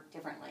senses work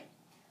differently.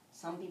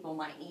 Some people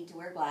might need to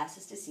wear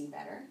glasses to see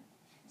better.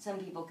 Some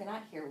people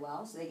cannot hear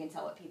well, so they can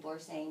tell what people are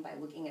saying by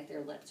looking at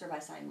their lips or by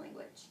sign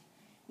language.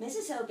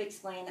 Mrs. Hope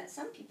explained that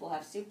some people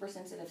have super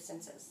sensitive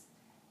senses.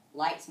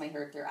 Lights may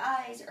hurt their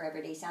eyes, or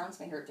everyday sounds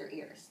may hurt their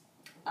ears.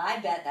 I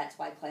bet that's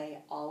why Clay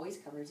always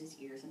covers his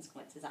ears and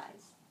squints his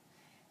eyes.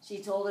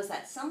 She told us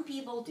that some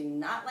people do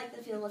not like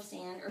the feel of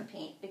sand or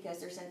paint because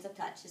their sense of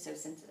touch is so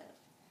sensitive.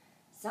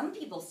 Some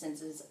people's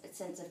sense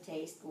of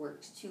taste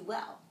works too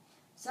well.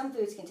 Some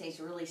foods can taste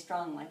really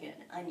strong like an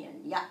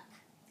onion. Yuck.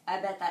 I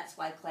bet that's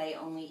why Clay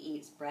only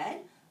eats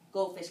bread,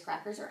 goldfish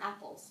crackers, or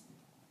apples.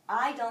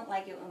 I don't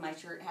like it when my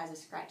shirt has a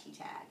scratchy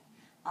tag.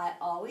 I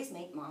always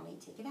make Mommy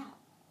take it out.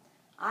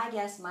 I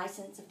guess my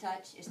sense of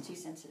touch is too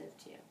sensitive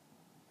too.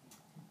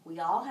 We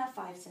all have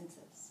 5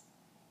 senses,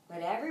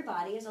 but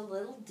everybody is a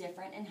little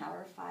different in how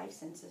our 5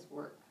 senses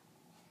work.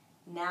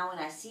 Now when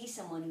I see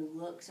someone who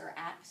looks or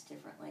acts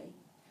differently,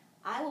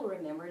 I will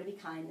remember to be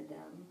kind to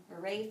them.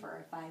 Hooray for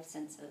our 5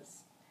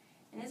 senses.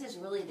 And this is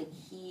really the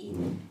key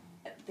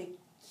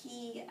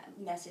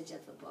message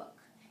of the book,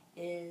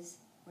 is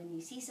when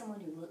you see someone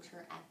who looks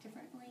or acts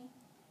differently,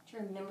 to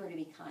remember to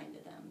be kind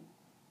to them.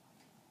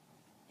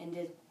 And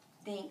to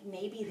think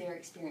maybe they're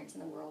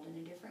experiencing the world in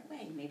a different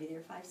way. Maybe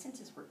their 5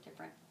 senses work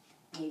different.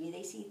 Maybe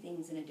they see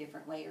things in a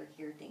different way or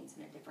hear things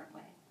in a different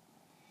way.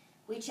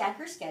 We check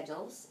our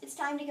schedules. It's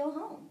time to go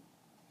home.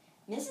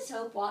 Mrs.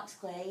 Hope walks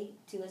Clay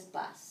to his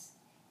bus.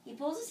 He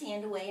pulls his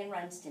hand away and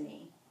runs to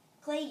me.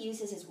 Clay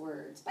uses his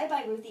words.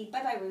 Bye-bye, Ruthie.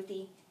 Bye-bye,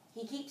 Ruthie.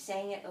 He keeps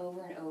saying it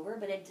over and over,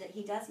 but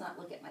he does not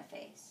look at my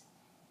face.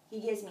 He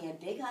gives me a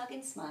big hug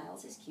and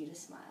smiles his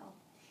cutest smile.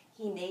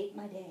 He made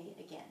my day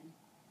again.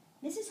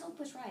 Mrs. Hope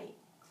was right.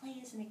 Clay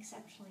is an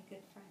exceptionally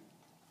good friend.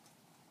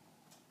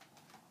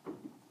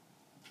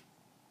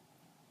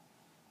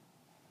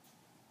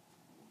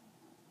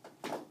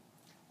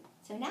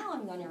 So now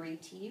I'm going to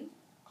read to you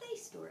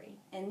Clay's story.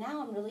 And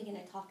now I'm really going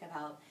to talk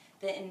about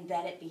the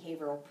embedded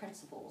behavioral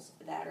principles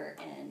that are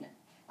in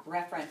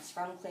reference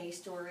from Clay's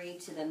story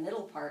to the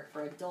middle part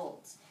for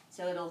adults.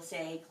 So it'll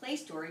say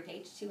Clay's story,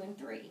 page 2 and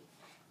 3.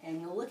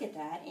 And you'll look at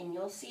that and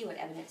you'll see what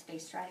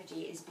evidence-based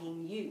strategy is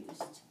being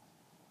used.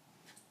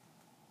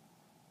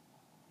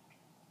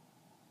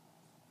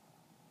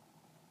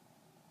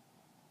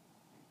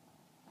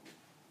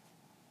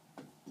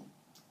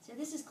 So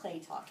this is Clay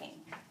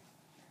talking.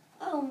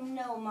 Oh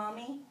no,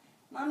 Mommy.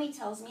 Mommy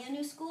tells me a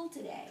new school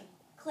today.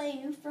 Clay,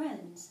 new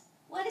friends.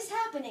 What is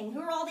happening? Who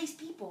are all these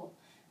people?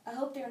 I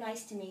hope they're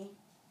nice to me.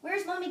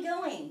 Where's Mommy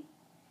going?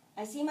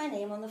 I see my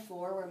name on the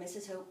floor where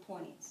Mrs. Hope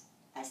points.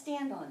 I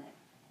stand on it.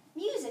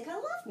 Music, I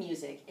love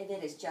music, if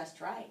it is just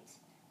right.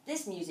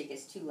 This music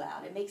is too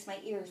loud. It makes my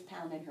ears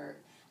pound and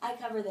hurt. I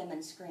cover them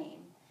and scream.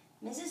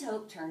 Mrs.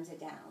 Hope turns it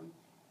down.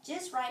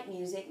 Just right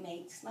music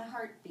makes my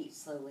heart beat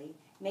slowly,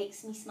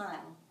 makes me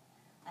smile.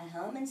 I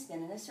hum and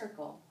spin in a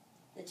circle.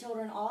 The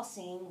children all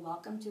sing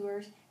Welcome to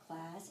Our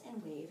Class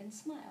and wave and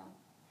smile.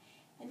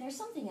 And there's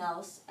something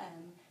else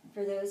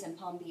for those in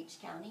Palm Beach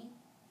County,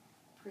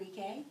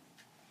 pre-K,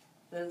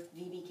 both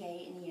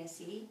VBK and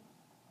ESE.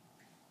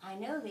 I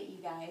know that you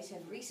guys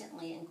have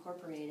recently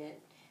incorporated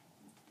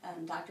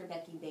Dr.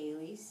 Becky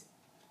Bailey's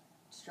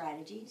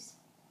strategies,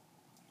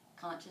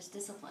 conscious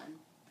discipline.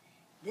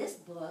 This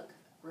book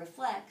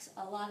reflects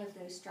a lot of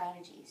those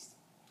strategies.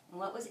 And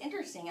what was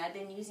interesting, I've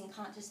been using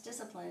conscious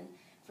discipline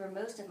for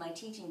most of my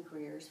teaching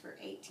careers for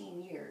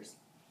 18 years.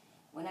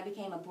 When I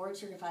became a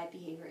board-certified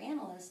behavior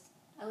analyst,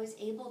 I was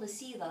able to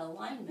see the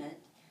alignment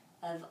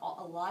of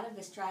a lot of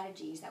the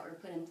strategies that were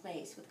put in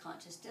place with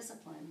conscious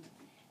discipline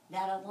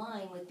that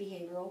align with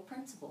behavioral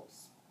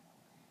principles.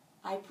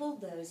 I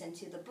pulled those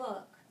into the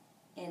book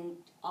and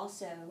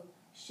also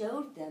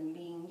showed them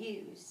being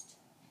used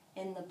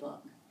in the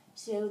book.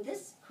 So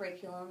this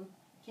curriculum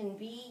can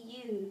be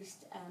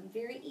used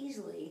very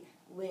easily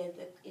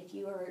if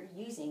you are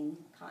using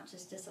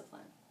conscious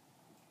discipline.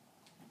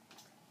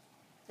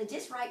 The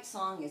Just Right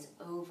song is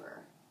over.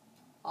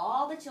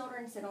 All the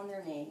children sit on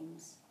their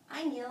names.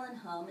 I kneel and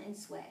hum and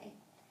sway.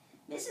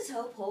 Mrs.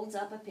 Hope holds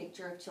up a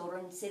picture of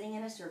children sitting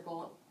in a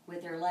circle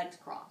with their legs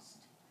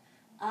crossed.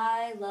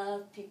 I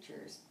love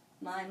pictures.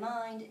 My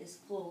mind is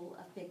full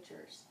of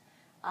pictures.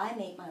 I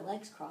make my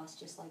legs cross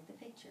just like the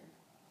picture.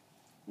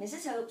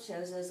 Mrs. Hope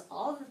shows us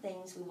all the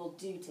things we will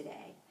do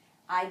today.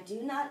 I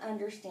do not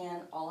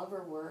understand all of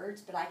her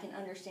words, but I can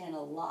understand a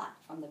lot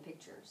from the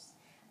pictures.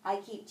 I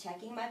keep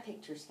checking my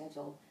picture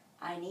schedule.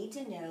 I need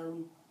to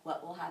know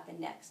what will happen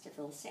next to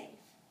feel safe.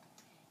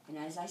 And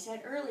as I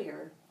said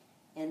earlier,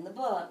 in the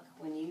book,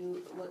 when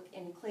you look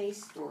in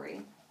Clay's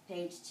story,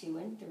 page 2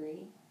 and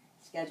 3,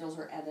 schedules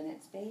are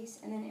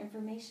evidence-based, and then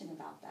information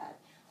about that.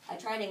 I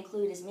try to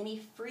include as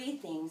many free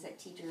things that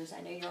teachers,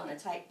 I know you're on a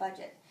tight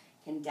budget,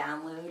 can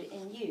download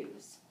and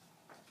use.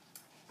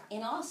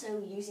 And also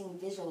using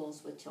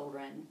visuals with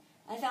children.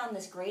 I found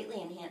this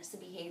greatly enhanced the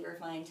behavior of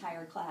my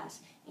entire class,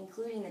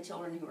 including the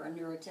children who are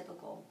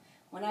neurotypical.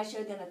 When I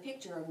showed them a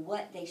picture of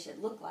what they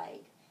should look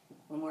like,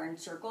 when we're in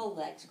circle,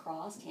 legs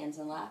crossed, hands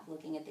in lap,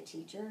 looking at the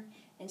teacher,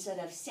 instead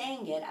of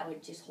saying it, I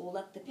would just hold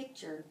up the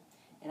picture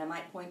And I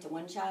might point to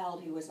one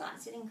child who was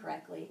not sitting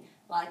correctly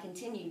while I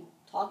continued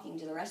talking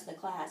to the rest of the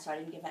class, so I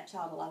didn't give that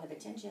child a lot of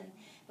attention.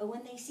 But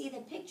when they see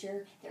the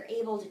picture, they're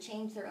able to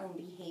change their own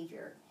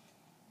behavior.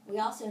 We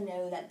also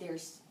know that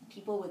there's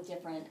people with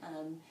different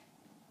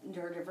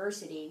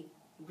neurodiversity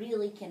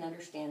really can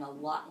understand a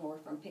lot more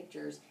from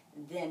pictures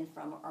than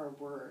from our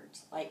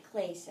words. Like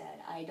Clay said,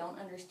 I don't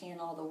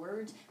understand all the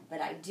words, but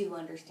I do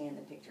understand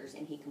the pictures,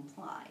 and he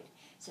complied.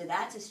 So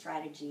that's a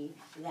strategy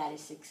that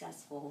is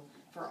successful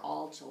for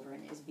all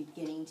children, is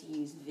beginning to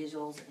use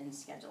visuals and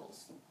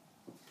schedules.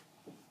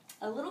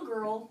 A little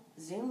girl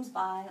zooms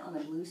by on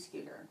a blue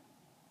scooter.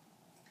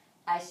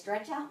 I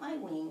stretch out my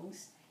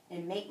wings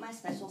and make my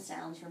special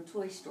sounds from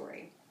Toy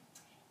Story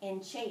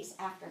and chase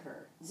after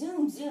her.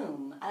 Zoom,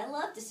 zoom. I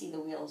love to see the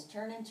wheels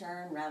turn and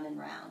turn, round and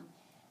round.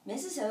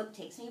 Mrs. Hope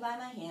takes me by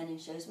my hand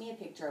and shows me a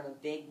picture of a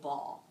big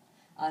ball.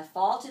 I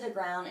fall to the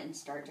ground and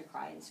start to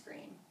cry and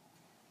scream.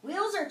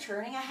 Wheels are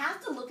turning. I have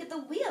to look at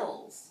the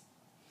wheels.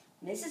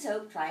 Mrs.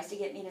 Hope tries to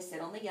get me to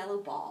sit on the yellow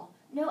ball.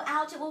 No,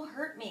 ouch, it will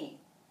hurt me.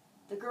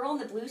 The girl in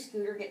the blue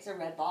scooter gets a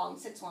red ball and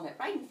sits on it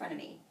right in front of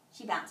me.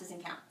 She bounces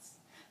and counts.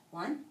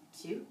 1,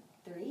 2,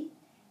 3.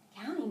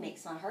 Counting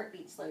makes my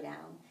heartbeat slow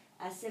down.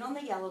 I sit on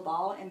the yellow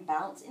ball and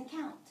bounce and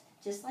count,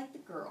 just like the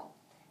girl.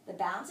 The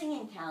bouncing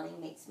and counting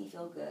makes me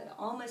feel good,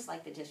 almost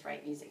like the Just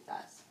Right music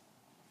does.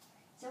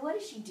 So what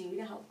does she do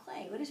to help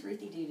Clay? What does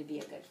Ruthie do to be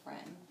a good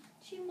friend?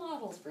 She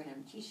models for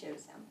him. She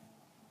shows him.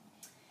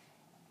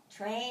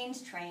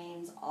 Trains,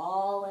 trains,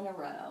 all in a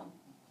row.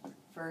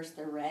 First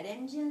the red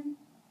engine,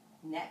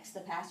 next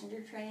the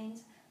passenger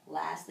trains,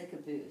 last the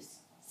caboose.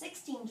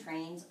 16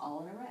 trains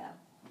all in a row.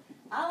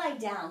 I lie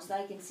down so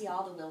that I can see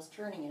all the wheels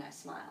turning, and I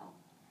smile.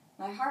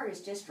 My heart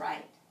is just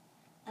right.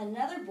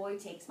 Another boy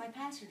takes my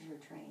passenger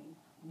train.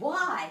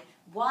 Why?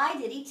 Why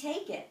did he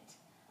take it?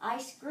 I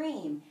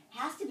scream.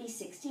 Has to be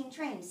 16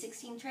 trains.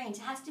 16 trains.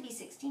 Has to be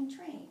 16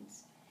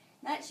 trains.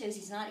 That shows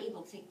he's not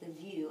able to take the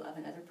view of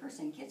another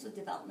person. Kids with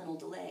developmental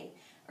delay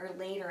are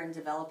later in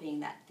developing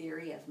that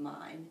theory of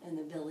mind and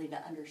the ability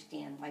to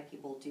understand why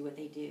people do what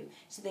they do.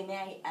 So they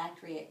may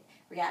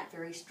react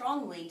very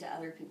strongly to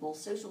other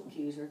people's social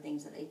cues or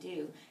things that they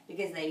do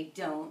because they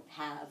don't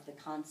have the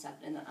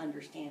concept and the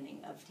understanding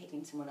of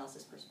taking someone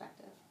else's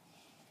perspective.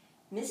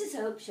 Mrs.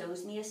 Hope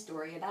shows me a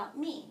story about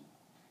me.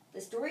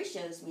 The story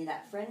shows me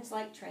that friends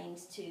like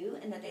trains too,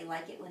 and that they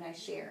like it when I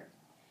share.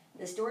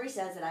 The story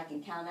says that I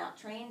can count out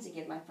trains and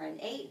give my friend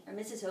 8, or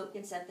Mrs. Hope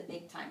can set the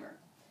big timer.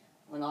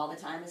 When all the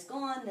time is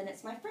gone, then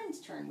it's my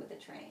friend's turn with the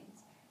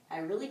trains. I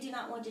really do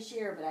not want to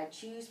share, but I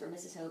choose for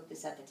Mrs. Hope to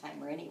set the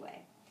timer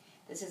anyway.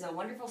 This is a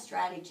wonderful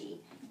strategy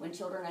when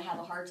children have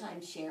a hard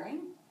time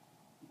sharing.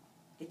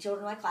 The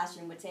children in my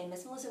classroom would say,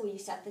 Miss Melissa, will you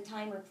set the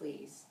timer,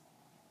 please?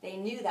 They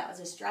knew that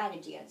was a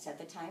strategy. I'd set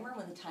the timer.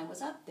 When the time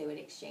was up, they would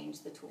exchange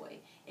the toy.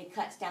 It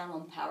cuts down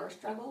on power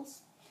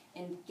struggles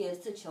and gives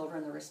the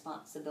children the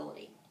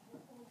responsibility.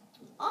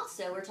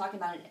 Also, we're talking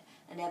about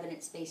an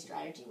evidence-based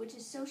strategy, which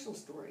is social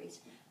stories.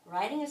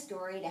 Writing a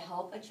story to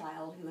help a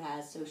child who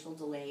has social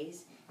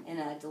delays and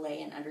a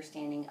delay in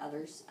understanding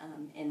others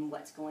and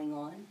what's going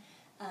on.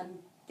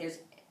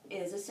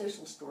 Is a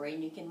social story,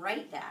 and you can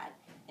write that.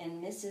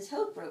 And Mrs.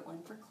 Hope wrote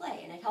one for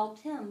Clay, and it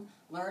helped him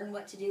learn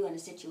what to do in a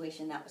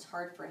situation that was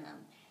hard for him.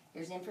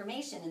 There's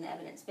information in the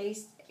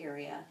evidence-based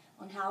area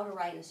on how to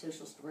write a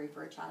social story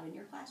for a child in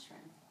your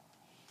classroom.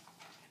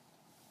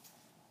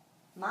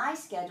 My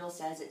schedule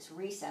says it's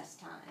recess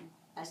time.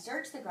 I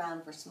search the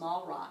ground for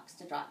small rocks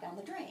to drop down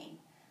the drain.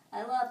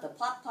 I love the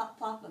plop, plop,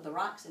 plop of the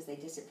rocks as they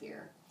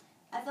disappear.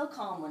 I feel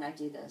calm when I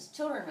do this.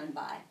 Children run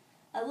by.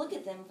 I look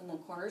at them from the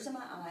corners of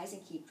my eyes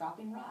and keep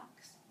dropping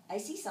rocks. I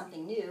see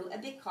something new, a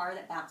big car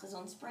that bounces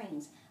on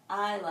springs.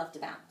 I love to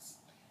bounce.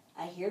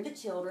 I hear the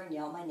children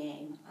yell my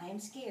name. I am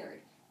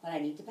scared, but I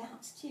need to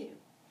bounce too.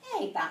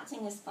 Hey,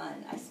 bouncing is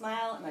fun. I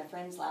smile and my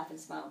friends laugh and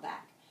smile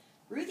back.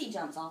 Ruthie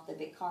jumps off the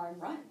big car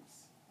and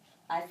runs.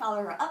 I follow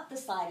her up the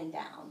slide and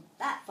down.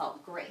 That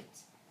felt great.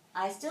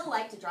 I still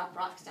like to drop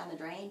rocks down the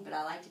drain, but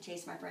I like to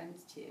chase my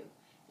friends too.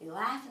 They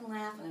laugh and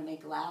I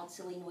make loud,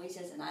 silly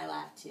noises, and I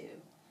laugh too.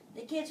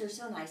 The kids are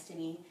so nice to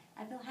me.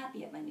 I feel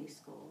happy at my new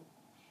school.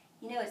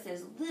 You know, it's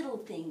those little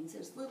things,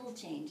 those little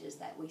changes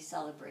that we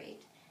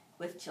celebrate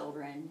with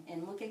children.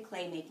 And look at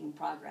Clay making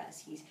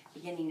progress. He's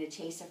beginning to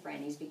chase a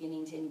friend. He's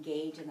beginning to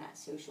engage in that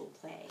social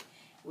play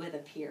with a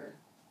peer.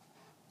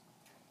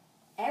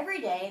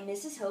 Every day,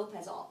 Mrs. Hope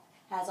has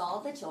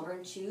all the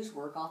children choose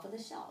work off of the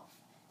shelf.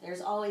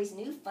 There's always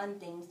new fun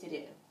things to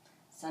do.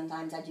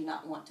 Sometimes I do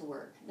not want to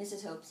work.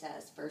 Mrs. Hope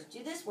says, first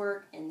do this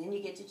work, and then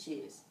you get to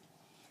choose.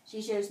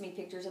 She shows me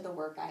pictures of the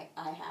work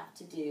I have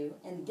to do,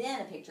 and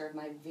then a picture of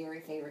my very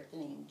favorite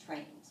thing,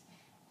 trains.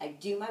 I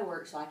do my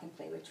work so I can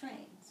play with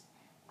trains.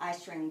 I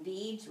string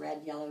beads,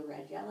 red, yellow,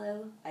 red,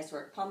 yellow. I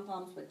sort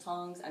pom-poms with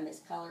tongs. I mix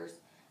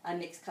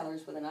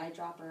colors with an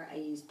eyedropper. I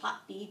use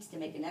pop beads to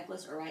make a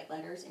necklace or write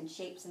letters and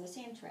shapes in the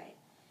sand tray.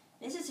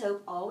 Mrs.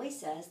 Hope always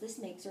says this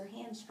makes her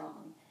hands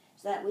strong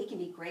so that we can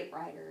be great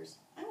writers.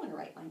 I want to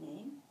write my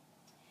name.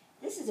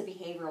 This is a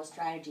behavioral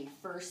strategy,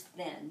 first,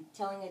 then,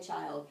 telling a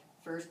child,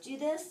 First do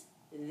this,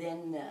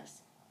 then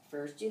this.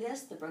 First do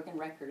this, the broken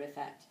record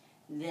effect,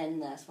 then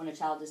this. When a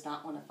child does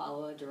not want to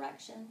follow a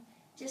direction,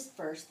 just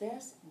first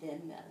this,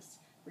 then this,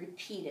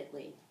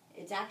 repeatedly.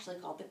 It's actually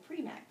called the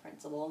PREMAC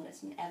principle, and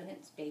it's an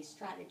evidence-based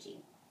strategy.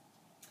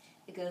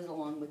 It goes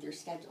along with your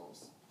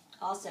schedules.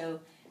 Also,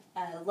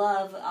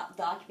 love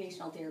the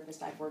occupational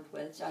therapist I've worked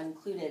with, so I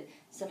included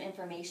some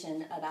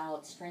information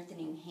about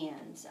strengthening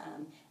hands,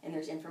 and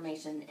there's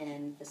information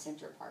in the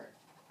center part.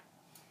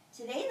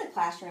 Today the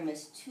classroom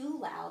is too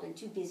loud and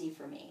too busy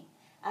for me.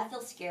 I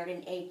feel scared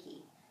and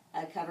achy.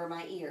 I cover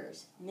my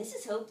ears.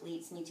 Mrs. Hope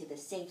leads me to the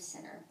safe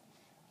center.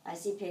 I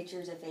see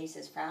pictures of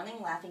faces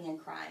frowning, laughing, and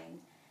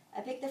crying.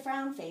 I pick the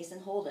frown face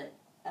and hold it.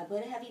 I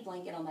put a heavy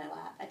blanket on my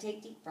lap. I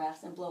take deep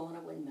breaths and blow on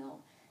a windmill.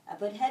 I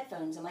put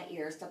headphones in my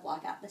ears to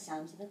block out the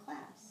sounds of the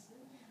class.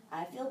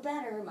 I feel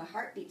better. My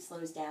heartbeat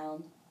slows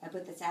down. I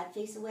put the sad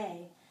face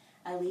away.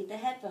 I leave the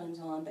headphones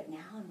on, but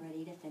now I'm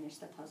ready to finish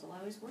the puzzle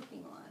I was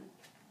working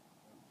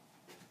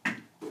on.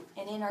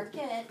 And in our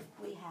kit,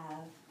 we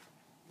have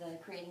the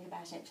Creating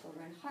Compassionate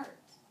Children heart,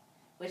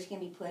 which can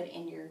be put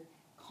in your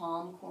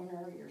calm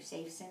corner, your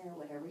safe center,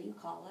 whatever you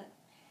call it,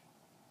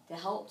 to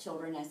help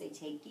children as they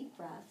take deep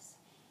breaths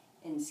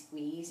and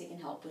squeeze. It can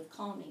help with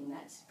calming.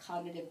 That's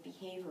cognitive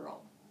behavioral.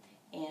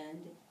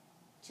 And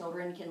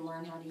children can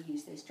learn how to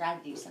use those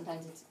strategies.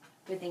 Sometimes it's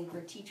a good thing for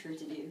a teacher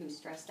to do who's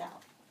stressed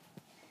out.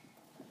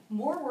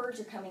 More words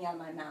are coming out of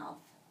my mouth.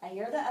 I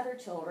hear the other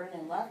children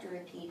and love to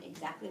repeat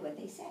exactly what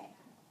they say.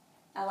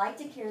 I like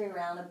to carry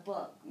around a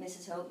book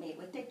Mrs. Hope made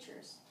with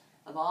pictures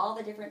of all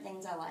the different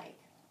things I like.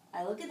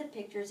 I look at the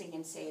pictures and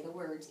can say the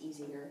words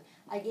easier.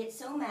 I get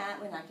so mad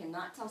when I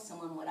cannot tell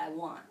someone what I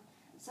want.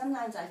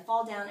 Sometimes I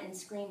fall down and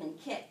scream and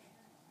kick.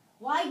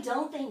 Why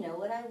don't they know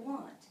what I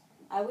want?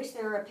 I wish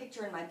there were a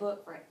picture in my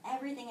book for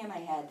everything in my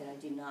head that I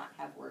do not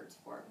have words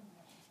for.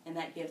 And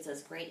that gives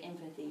us great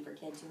empathy for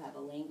kids who have a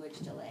language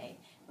delay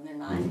when they're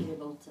not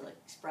able to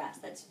express.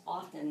 That's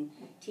often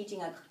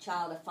teaching a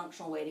child a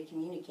functional way to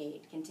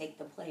communicate can take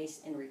the place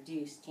and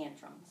reduce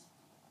tantrums.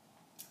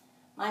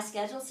 My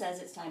schedule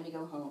says it's time to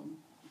go home.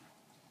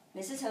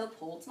 Mrs. Hope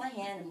holds my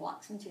hand and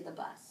walks me to the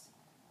bus.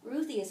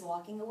 Ruthie is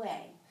walking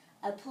away.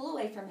 I pull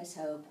away from Miss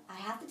Hope. I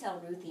have to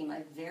tell Ruthie,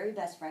 my very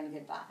best friend,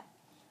 goodbye.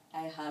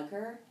 I hug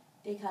her.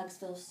 Big hugs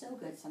feel so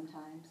good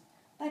sometimes.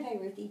 Bye-bye,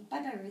 Ruthie.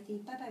 Bye-bye, Ruthie.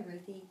 Bye-bye,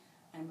 Ruthie.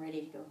 I'm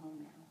ready to go home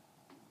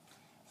now.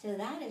 So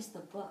that is the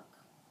book.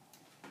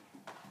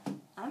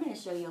 I'm going to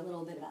show you a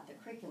little bit about the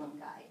curriculum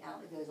guide now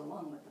that goes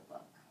along with the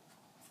book.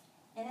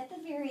 And at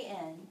the very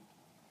end,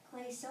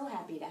 Clay's so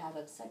happy to have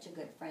such a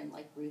good friend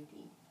like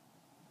Ruthie.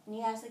 And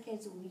he asks the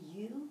kids, will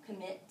you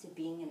commit to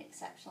being an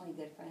exceptionally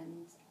good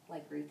friend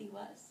like Ruthie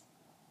was?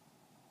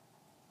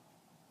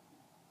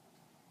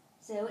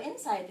 So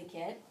inside the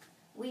kit,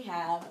 we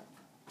have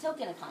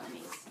token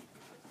economies.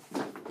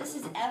 This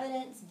is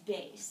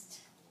evidence-based.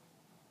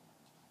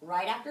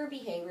 Right after a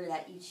behavior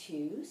that you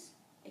choose,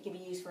 it can be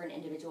used for an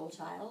individual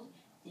child.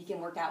 You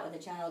can work out with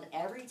a child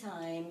every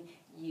time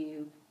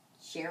you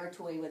share a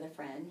toy with a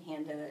friend,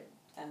 hand a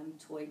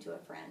toy to a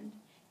friend,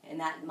 and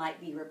that might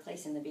be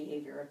replacing the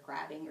behavior of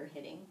grabbing or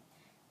hitting.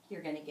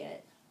 You're going to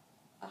get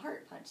a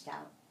heart punched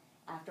out.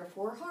 After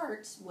 4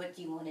 hearts, what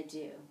do you want to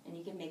do? And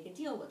you can make a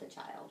deal with a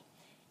child.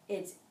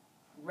 It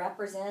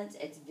represents,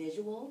 it's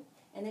visual,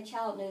 and the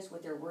child knows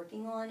what they're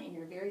working on, and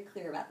you're very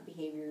clear about the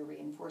behavior you're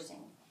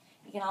reinforcing.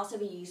 It can also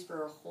be used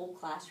for a whole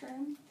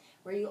classroom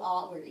where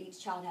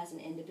each child has an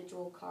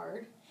individual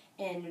card,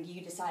 and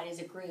you decide as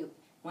a group,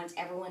 once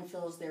everyone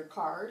fills their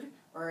card,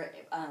 or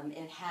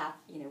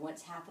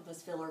once half of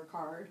us fill our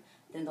card,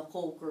 then the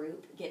whole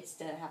group gets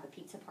to have a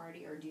pizza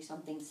party or do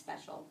something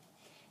special.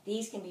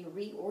 These can be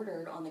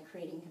reordered on the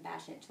Creating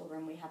Compassionate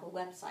Children. We have a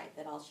website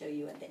that I'll show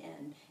you at the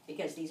end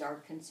because these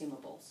are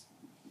consumables.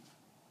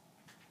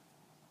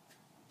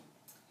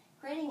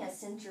 Creating a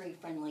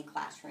sensory-friendly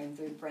classroom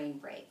through brain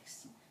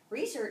breaks.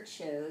 Research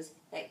shows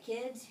that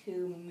kids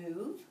who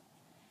move,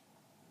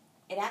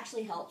 it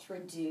actually helps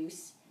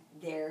reduce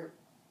their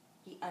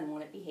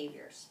unwanted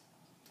behaviors.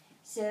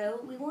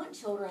 So we want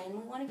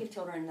to give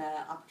children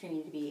the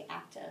opportunity to be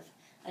active.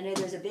 I know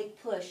there's a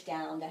big push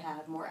down to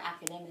have more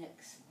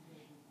academics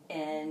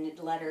and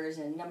letters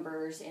and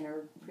numbers in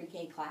our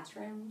pre-K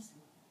classrooms.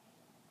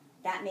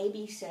 That may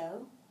be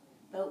so,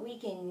 but we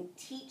can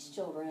teach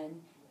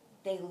children.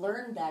 They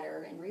learn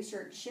better, and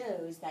research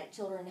shows that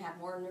children have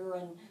more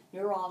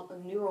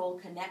neural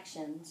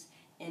connections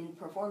and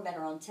perform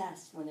better on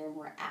tests when they're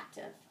more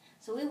active.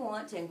 So we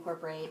want to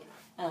incorporate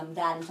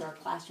that into our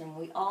classroom.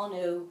 We all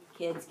know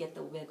kids get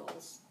the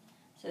wiggles.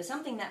 So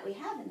something that we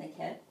have in the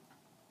kit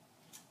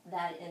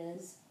that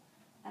is,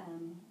 see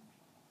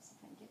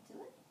if I can get to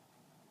it.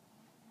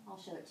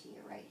 I'll show it to you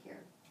right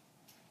here.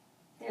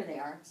 There they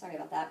are. Sorry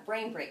about that.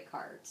 Brain break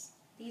cards.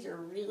 These are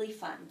really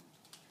fun.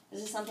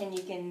 This is something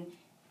you can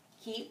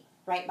keep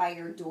right by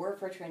your door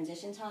for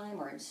transition time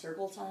or in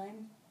circle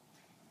time.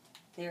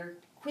 They're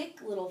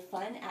quick little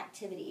fun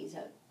activities.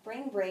 A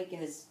brain break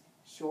is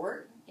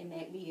short. It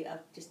may be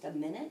just a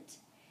minute.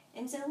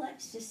 And so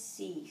let's just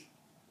see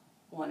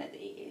one of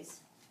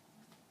these.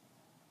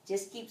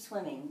 Just keep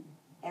swimming.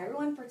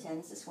 Everyone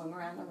pretends to swim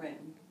around the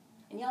room.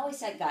 And you always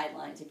set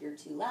guidelines. If you're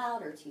too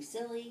loud or too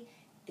silly,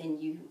 then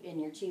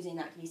you're choosing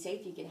not to be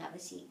safe, you can have a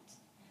seat.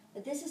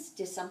 But this is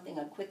just something,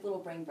 a quick little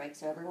brain break,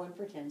 so everyone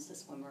pretends to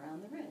swim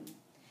around the room.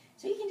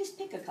 So you can just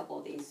pick a couple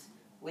of these.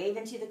 Wave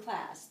into the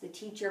class. The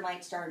teacher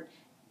might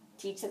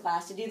teach the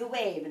class to do the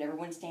wave, and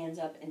everyone stands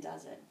up and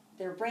does it.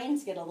 Their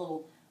brains get a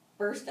little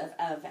burst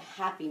of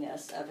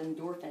happiness, of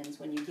endorphins,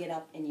 when you get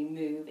up and you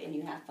move and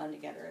you have fun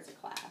together as a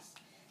class.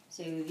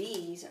 So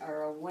these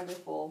are a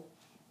wonderful,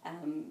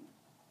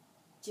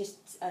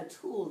 just a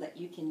tool that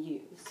you can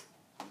use.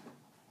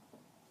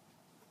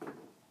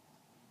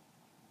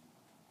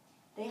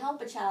 They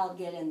help a child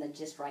get in the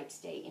just right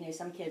state. You know,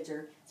 some kids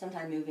are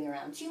sometimes moving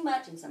around too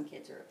much and some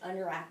kids are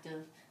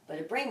underactive, but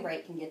a brain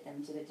break can get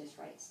them to the just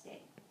right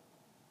state.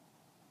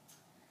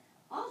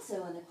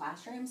 Also in the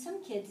classroom,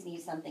 some kids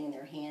need something in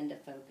their hand to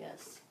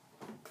focus.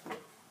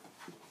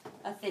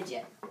 A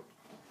fidget.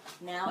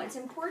 Now, it's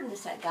important to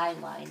set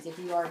guidelines if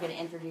you are going to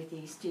introduce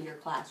these to your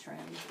classroom,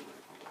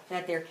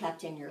 that they're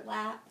kept in your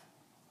lap,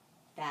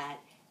 that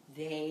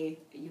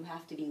you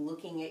have to be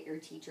looking at your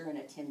teacher and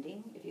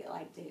attending if you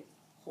like to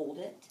hold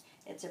it.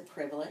 It's a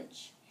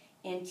privilege.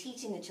 And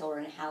teaching the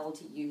children how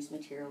to use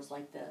materials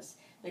like this.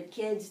 But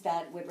kids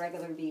that would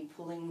regularly be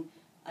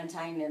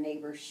untying their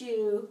neighbor's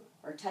shoe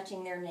or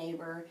touching their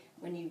neighbor,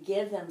 when you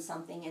give them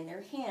something in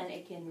their hand,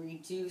 it can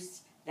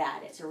reduce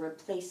that. It's a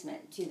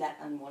replacement to that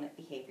unwanted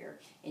behavior,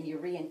 and you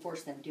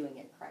reinforce them doing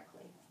it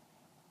correctly.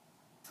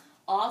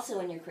 Also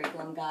in your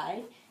curriculum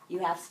guide, you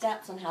have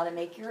steps on how to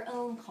make your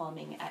own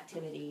calming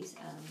activities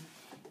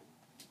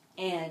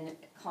and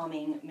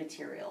calming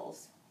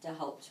materials to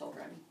help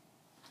children.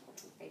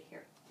 Right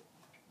here.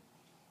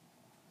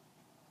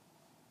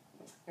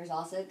 There's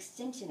also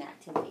extension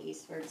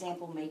activities. For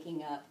example,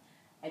 making up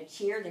a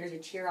cheer. There's a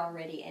cheer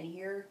already in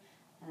here.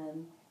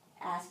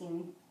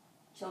 Asking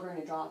children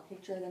to draw a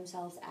picture of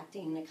themselves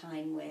acting in a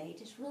kind way.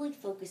 Just really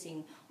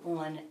focusing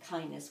on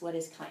kindness. What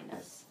is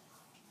kindness?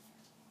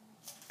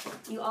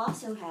 You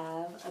also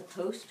have a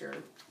poster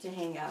to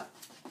hang up.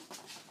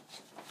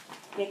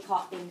 Get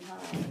caught being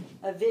kind.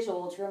 A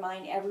visual to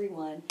remind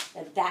everyone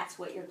that that's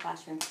what your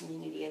classroom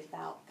community is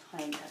about,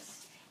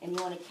 kindness. And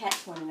you want to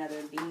catch one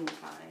another being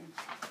kind.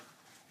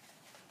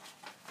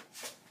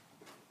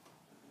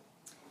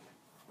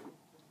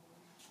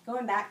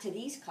 Going back to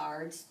these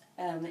cards,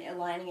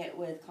 aligning it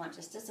with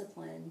conscious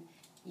discipline,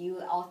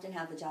 you often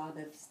have the job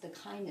of the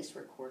kindness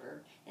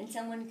recorder. And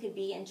someone could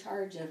be in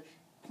charge of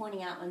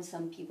pointing out when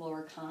some people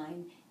are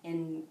kind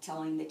and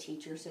telling the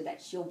teacher so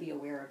that she'll be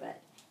aware of it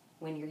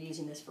when you're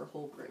using this for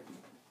whole group.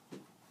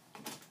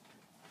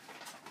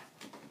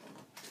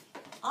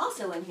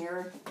 Also in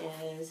here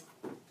is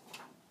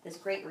this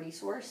great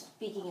resource,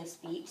 Speaking of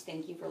Speech.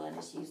 Thank you for letting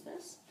us use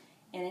this.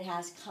 And it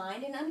has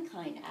kind and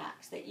unkind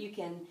acts that you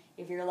can,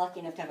 if you're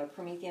lucky enough to have a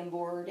Promethean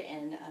board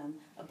and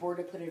a board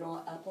to put it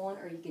up on,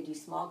 or you could do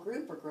small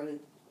group or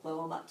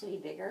blow them up to be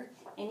bigger.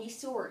 And you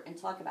sort and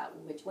talk about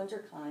which ones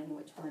are kind and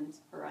which ones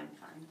are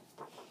unkind.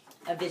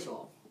 A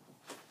visual.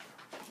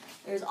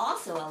 There's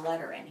also a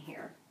letter in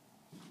here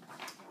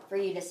for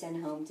you to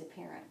send home to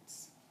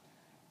parents.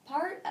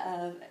 Part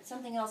of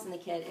something else in the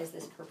kit is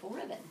this purple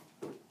ribbon.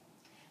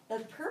 The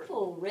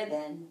purple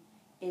ribbon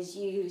is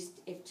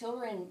used if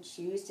children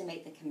choose to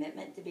make the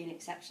commitment to be an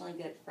exceptionally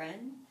good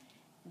friend.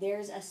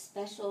 There's a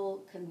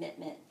special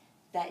commitment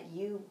that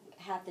you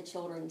have the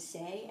children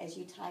say as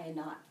you tie a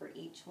knot for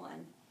each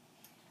one.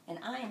 And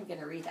I am going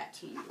to read that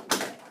to you.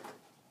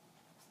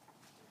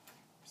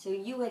 So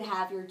you would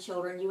have your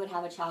children, you would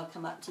have a child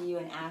come up to you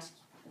and ask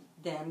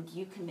them, do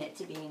you commit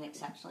to being an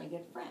exceptionally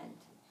good friend?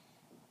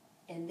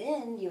 And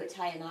then you would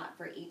tie a knot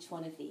for each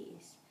one of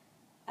these.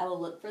 I will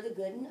look for the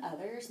good in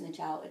others, and the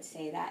child would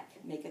say that,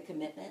 make a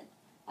commitment.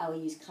 I will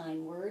use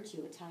kind words,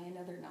 you would tie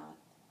another knot.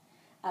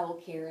 I will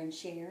care and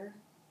share,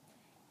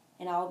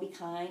 and I will be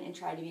kind and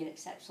try to be an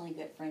exceptionally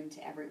good friend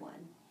to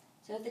everyone.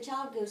 So if the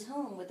child goes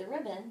home with the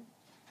ribbon,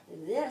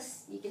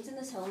 you can send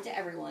this home to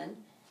everyone,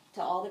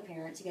 to all the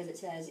parents, because it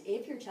says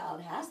if your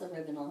child has the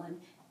ribbon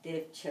on,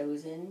 they've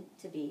chosen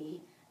to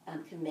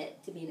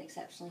commit to be an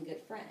exceptionally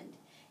good friend.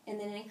 And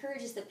then it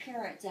encourages the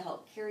parent to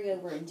help carry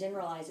over and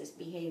generalize this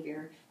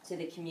behavior to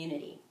the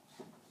community.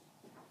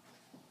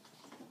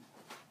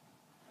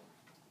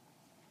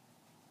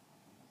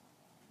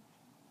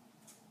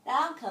 The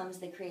outcomes,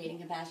 the Creating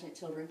Compassionate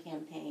Children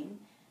campaign,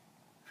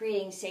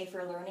 creating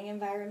safer learning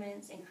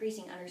environments,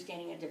 increasing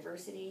understanding of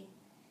diversity,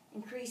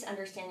 increase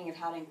understanding of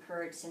how to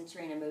encourage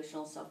sensory and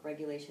emotional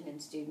self-regulation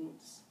in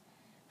students,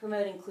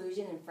 promote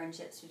inclusion and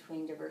friendships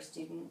between diverse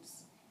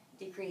students,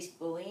 decrease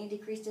bullying,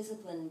 decrease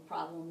discipline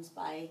problems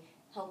by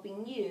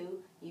helping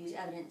you use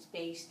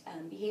evidence-based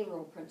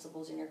behavioral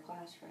principles in your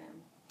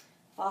classroom,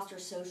 foster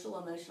social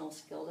emotional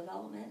skill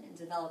development, and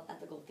develop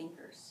ethical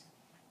thinkers.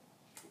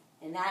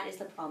 And that is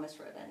the promise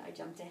ribbon. I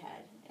jumped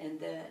ahead.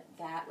 And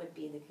that would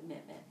be the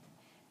commitment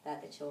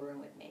that the children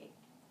would make.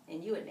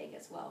 And you would make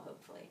as well,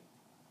 hopefully.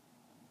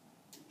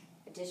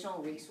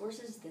 Additional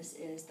resources. This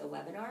is the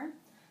webinar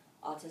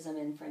Autism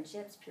and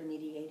Friendships,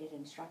 Peer-Mediated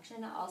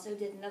Instruction. I also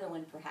did another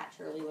one for Hatch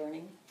Early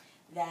Learning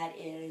that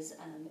is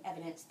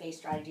evidence-based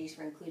strategies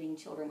for including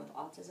children with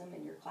autism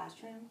in your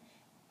classroom.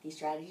 These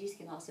strategies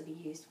can also be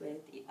used with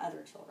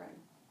other children.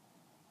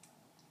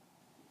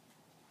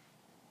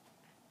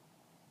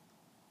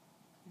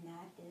 And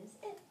that is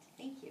it.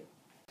 Thank you.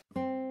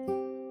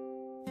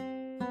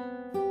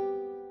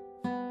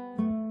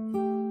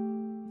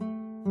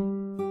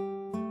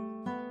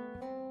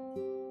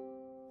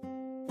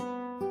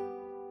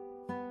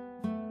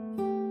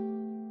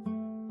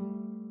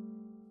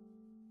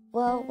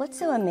 Well, what's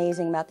so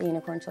amazing about the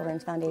Unicorn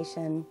Children's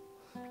Foundation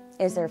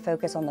is their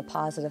focus on the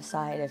positive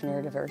side of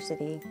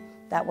neurodiversity,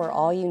 that we're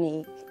all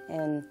unique,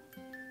 and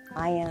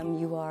I am,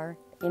 you are.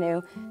 You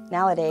know,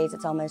 nowadays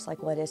it's almost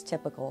like what is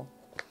typical,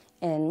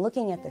 and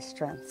looking at the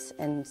strengths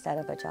instead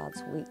of a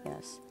child's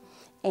weakness.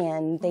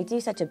 And they do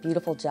such a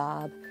beautiful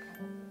job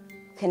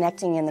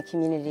connecting in the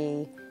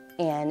community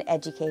and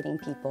educating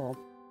people.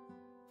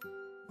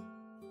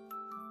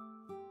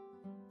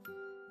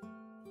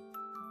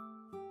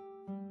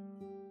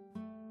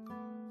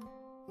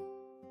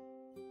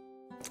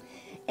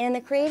 And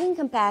the Creating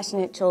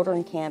Compassionate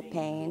Children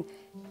campaign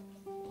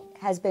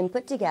has been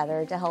put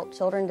together to help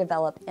children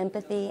develop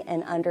empathy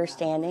and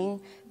understanding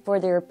for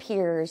their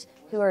peers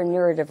who are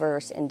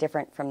neurodiverse and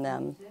different from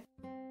them.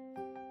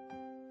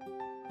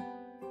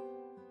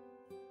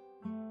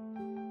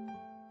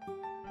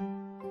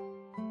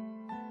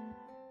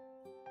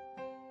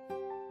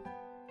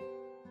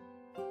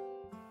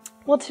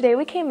 Well, today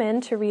we came in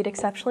to read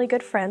Exceptionally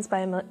Good Friends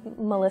by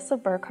Melissa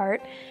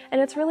Burkhardt,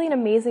 and it's really an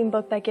amazing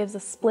book that gives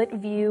a split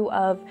view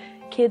of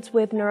kids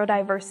with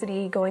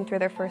neurodiversity going through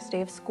their first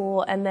day of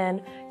school, and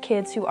then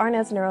kids who aren't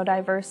as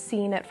neurodiverse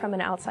seeing it from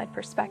an outside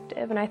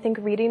perspective. And I think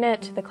reading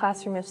it to the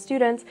classroom of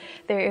students,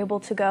 they're able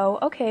to go,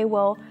 okay,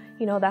 well,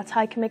 you know, that's how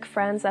I can make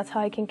friends, that's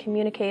how I can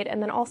communicate,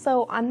 and then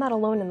also, I'm not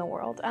alone in the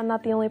world. I'm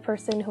not the only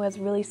person who has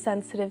really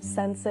sensitive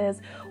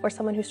senses or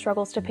someone who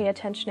struggles to pay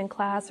attention in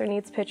class or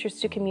needs pictures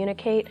to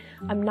communicate.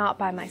 I'm not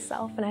by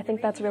myself, and I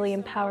think that's really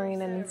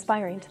empowering and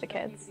inspiring to the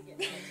kids.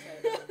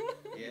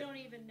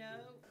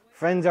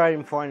 Friends are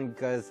important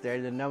because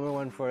they're the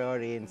 #1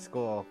 priority in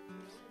school.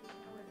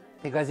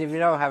 Because if you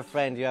don't have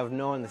friends, you have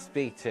no one to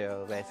speak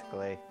to,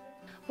 basically.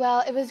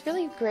 Well, it was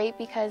really great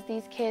because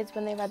these kids,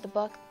 when they read the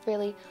book,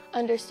 really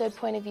understood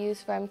point of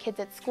views from kids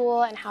at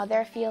school and how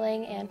they're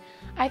feeling, and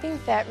I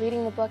think that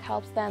reading the book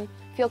helps them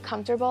feel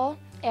comfortable,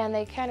 and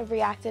they kind of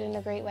reacted in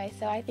a great way,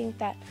 so I think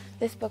that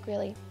this book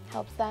really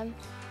helps them.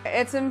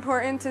 It's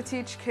important to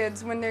teach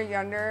kids when they're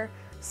younger,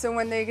 so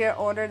when they get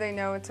older, they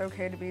know it's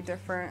okay to be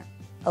different.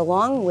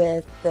 Along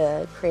with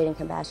the Creating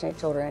Compassionate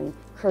Children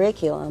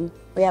curriculum,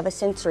 we have a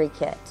sensory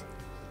kit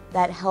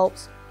that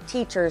helps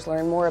teachers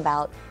learn more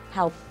about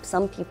how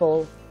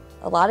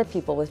a lot of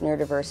people with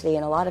neurodiversity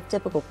and a lot of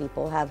typical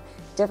people have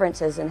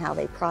differences in how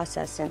they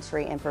process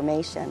sensory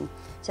information.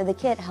 So the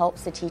kit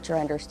helps the teacher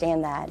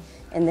understand that,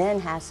 and then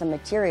has some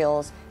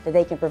materials that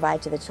they can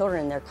provide to the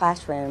children in their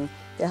classroom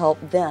to help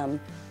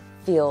them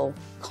feel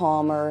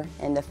calmer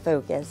and to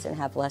focus and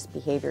have less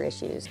behavior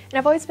issues. And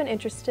I've always been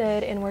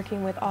interested in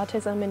working with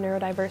autism and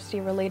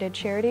neurodiversity related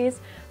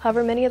charities.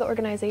 However, many of the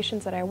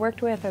organizations that I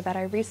worked with or that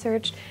I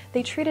researched,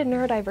 they treated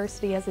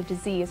neurodiversity as a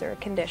disease or a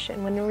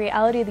condition, when in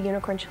reality the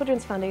Unicorn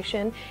Children's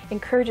Foundation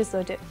encourages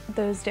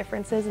those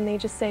differences, and they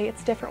just say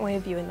it's a different way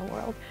of viewing the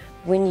world.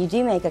 When you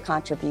do make a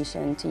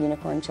contribution to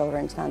Unicorn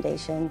Children's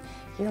Foundation,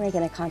 you're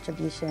making a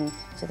contribution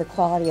to the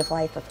quality of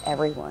life of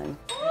everyone.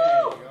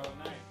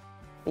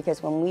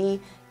 Because when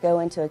we go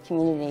into a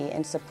community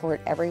and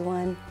support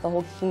everyone, the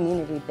whole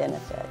community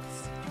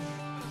benefits.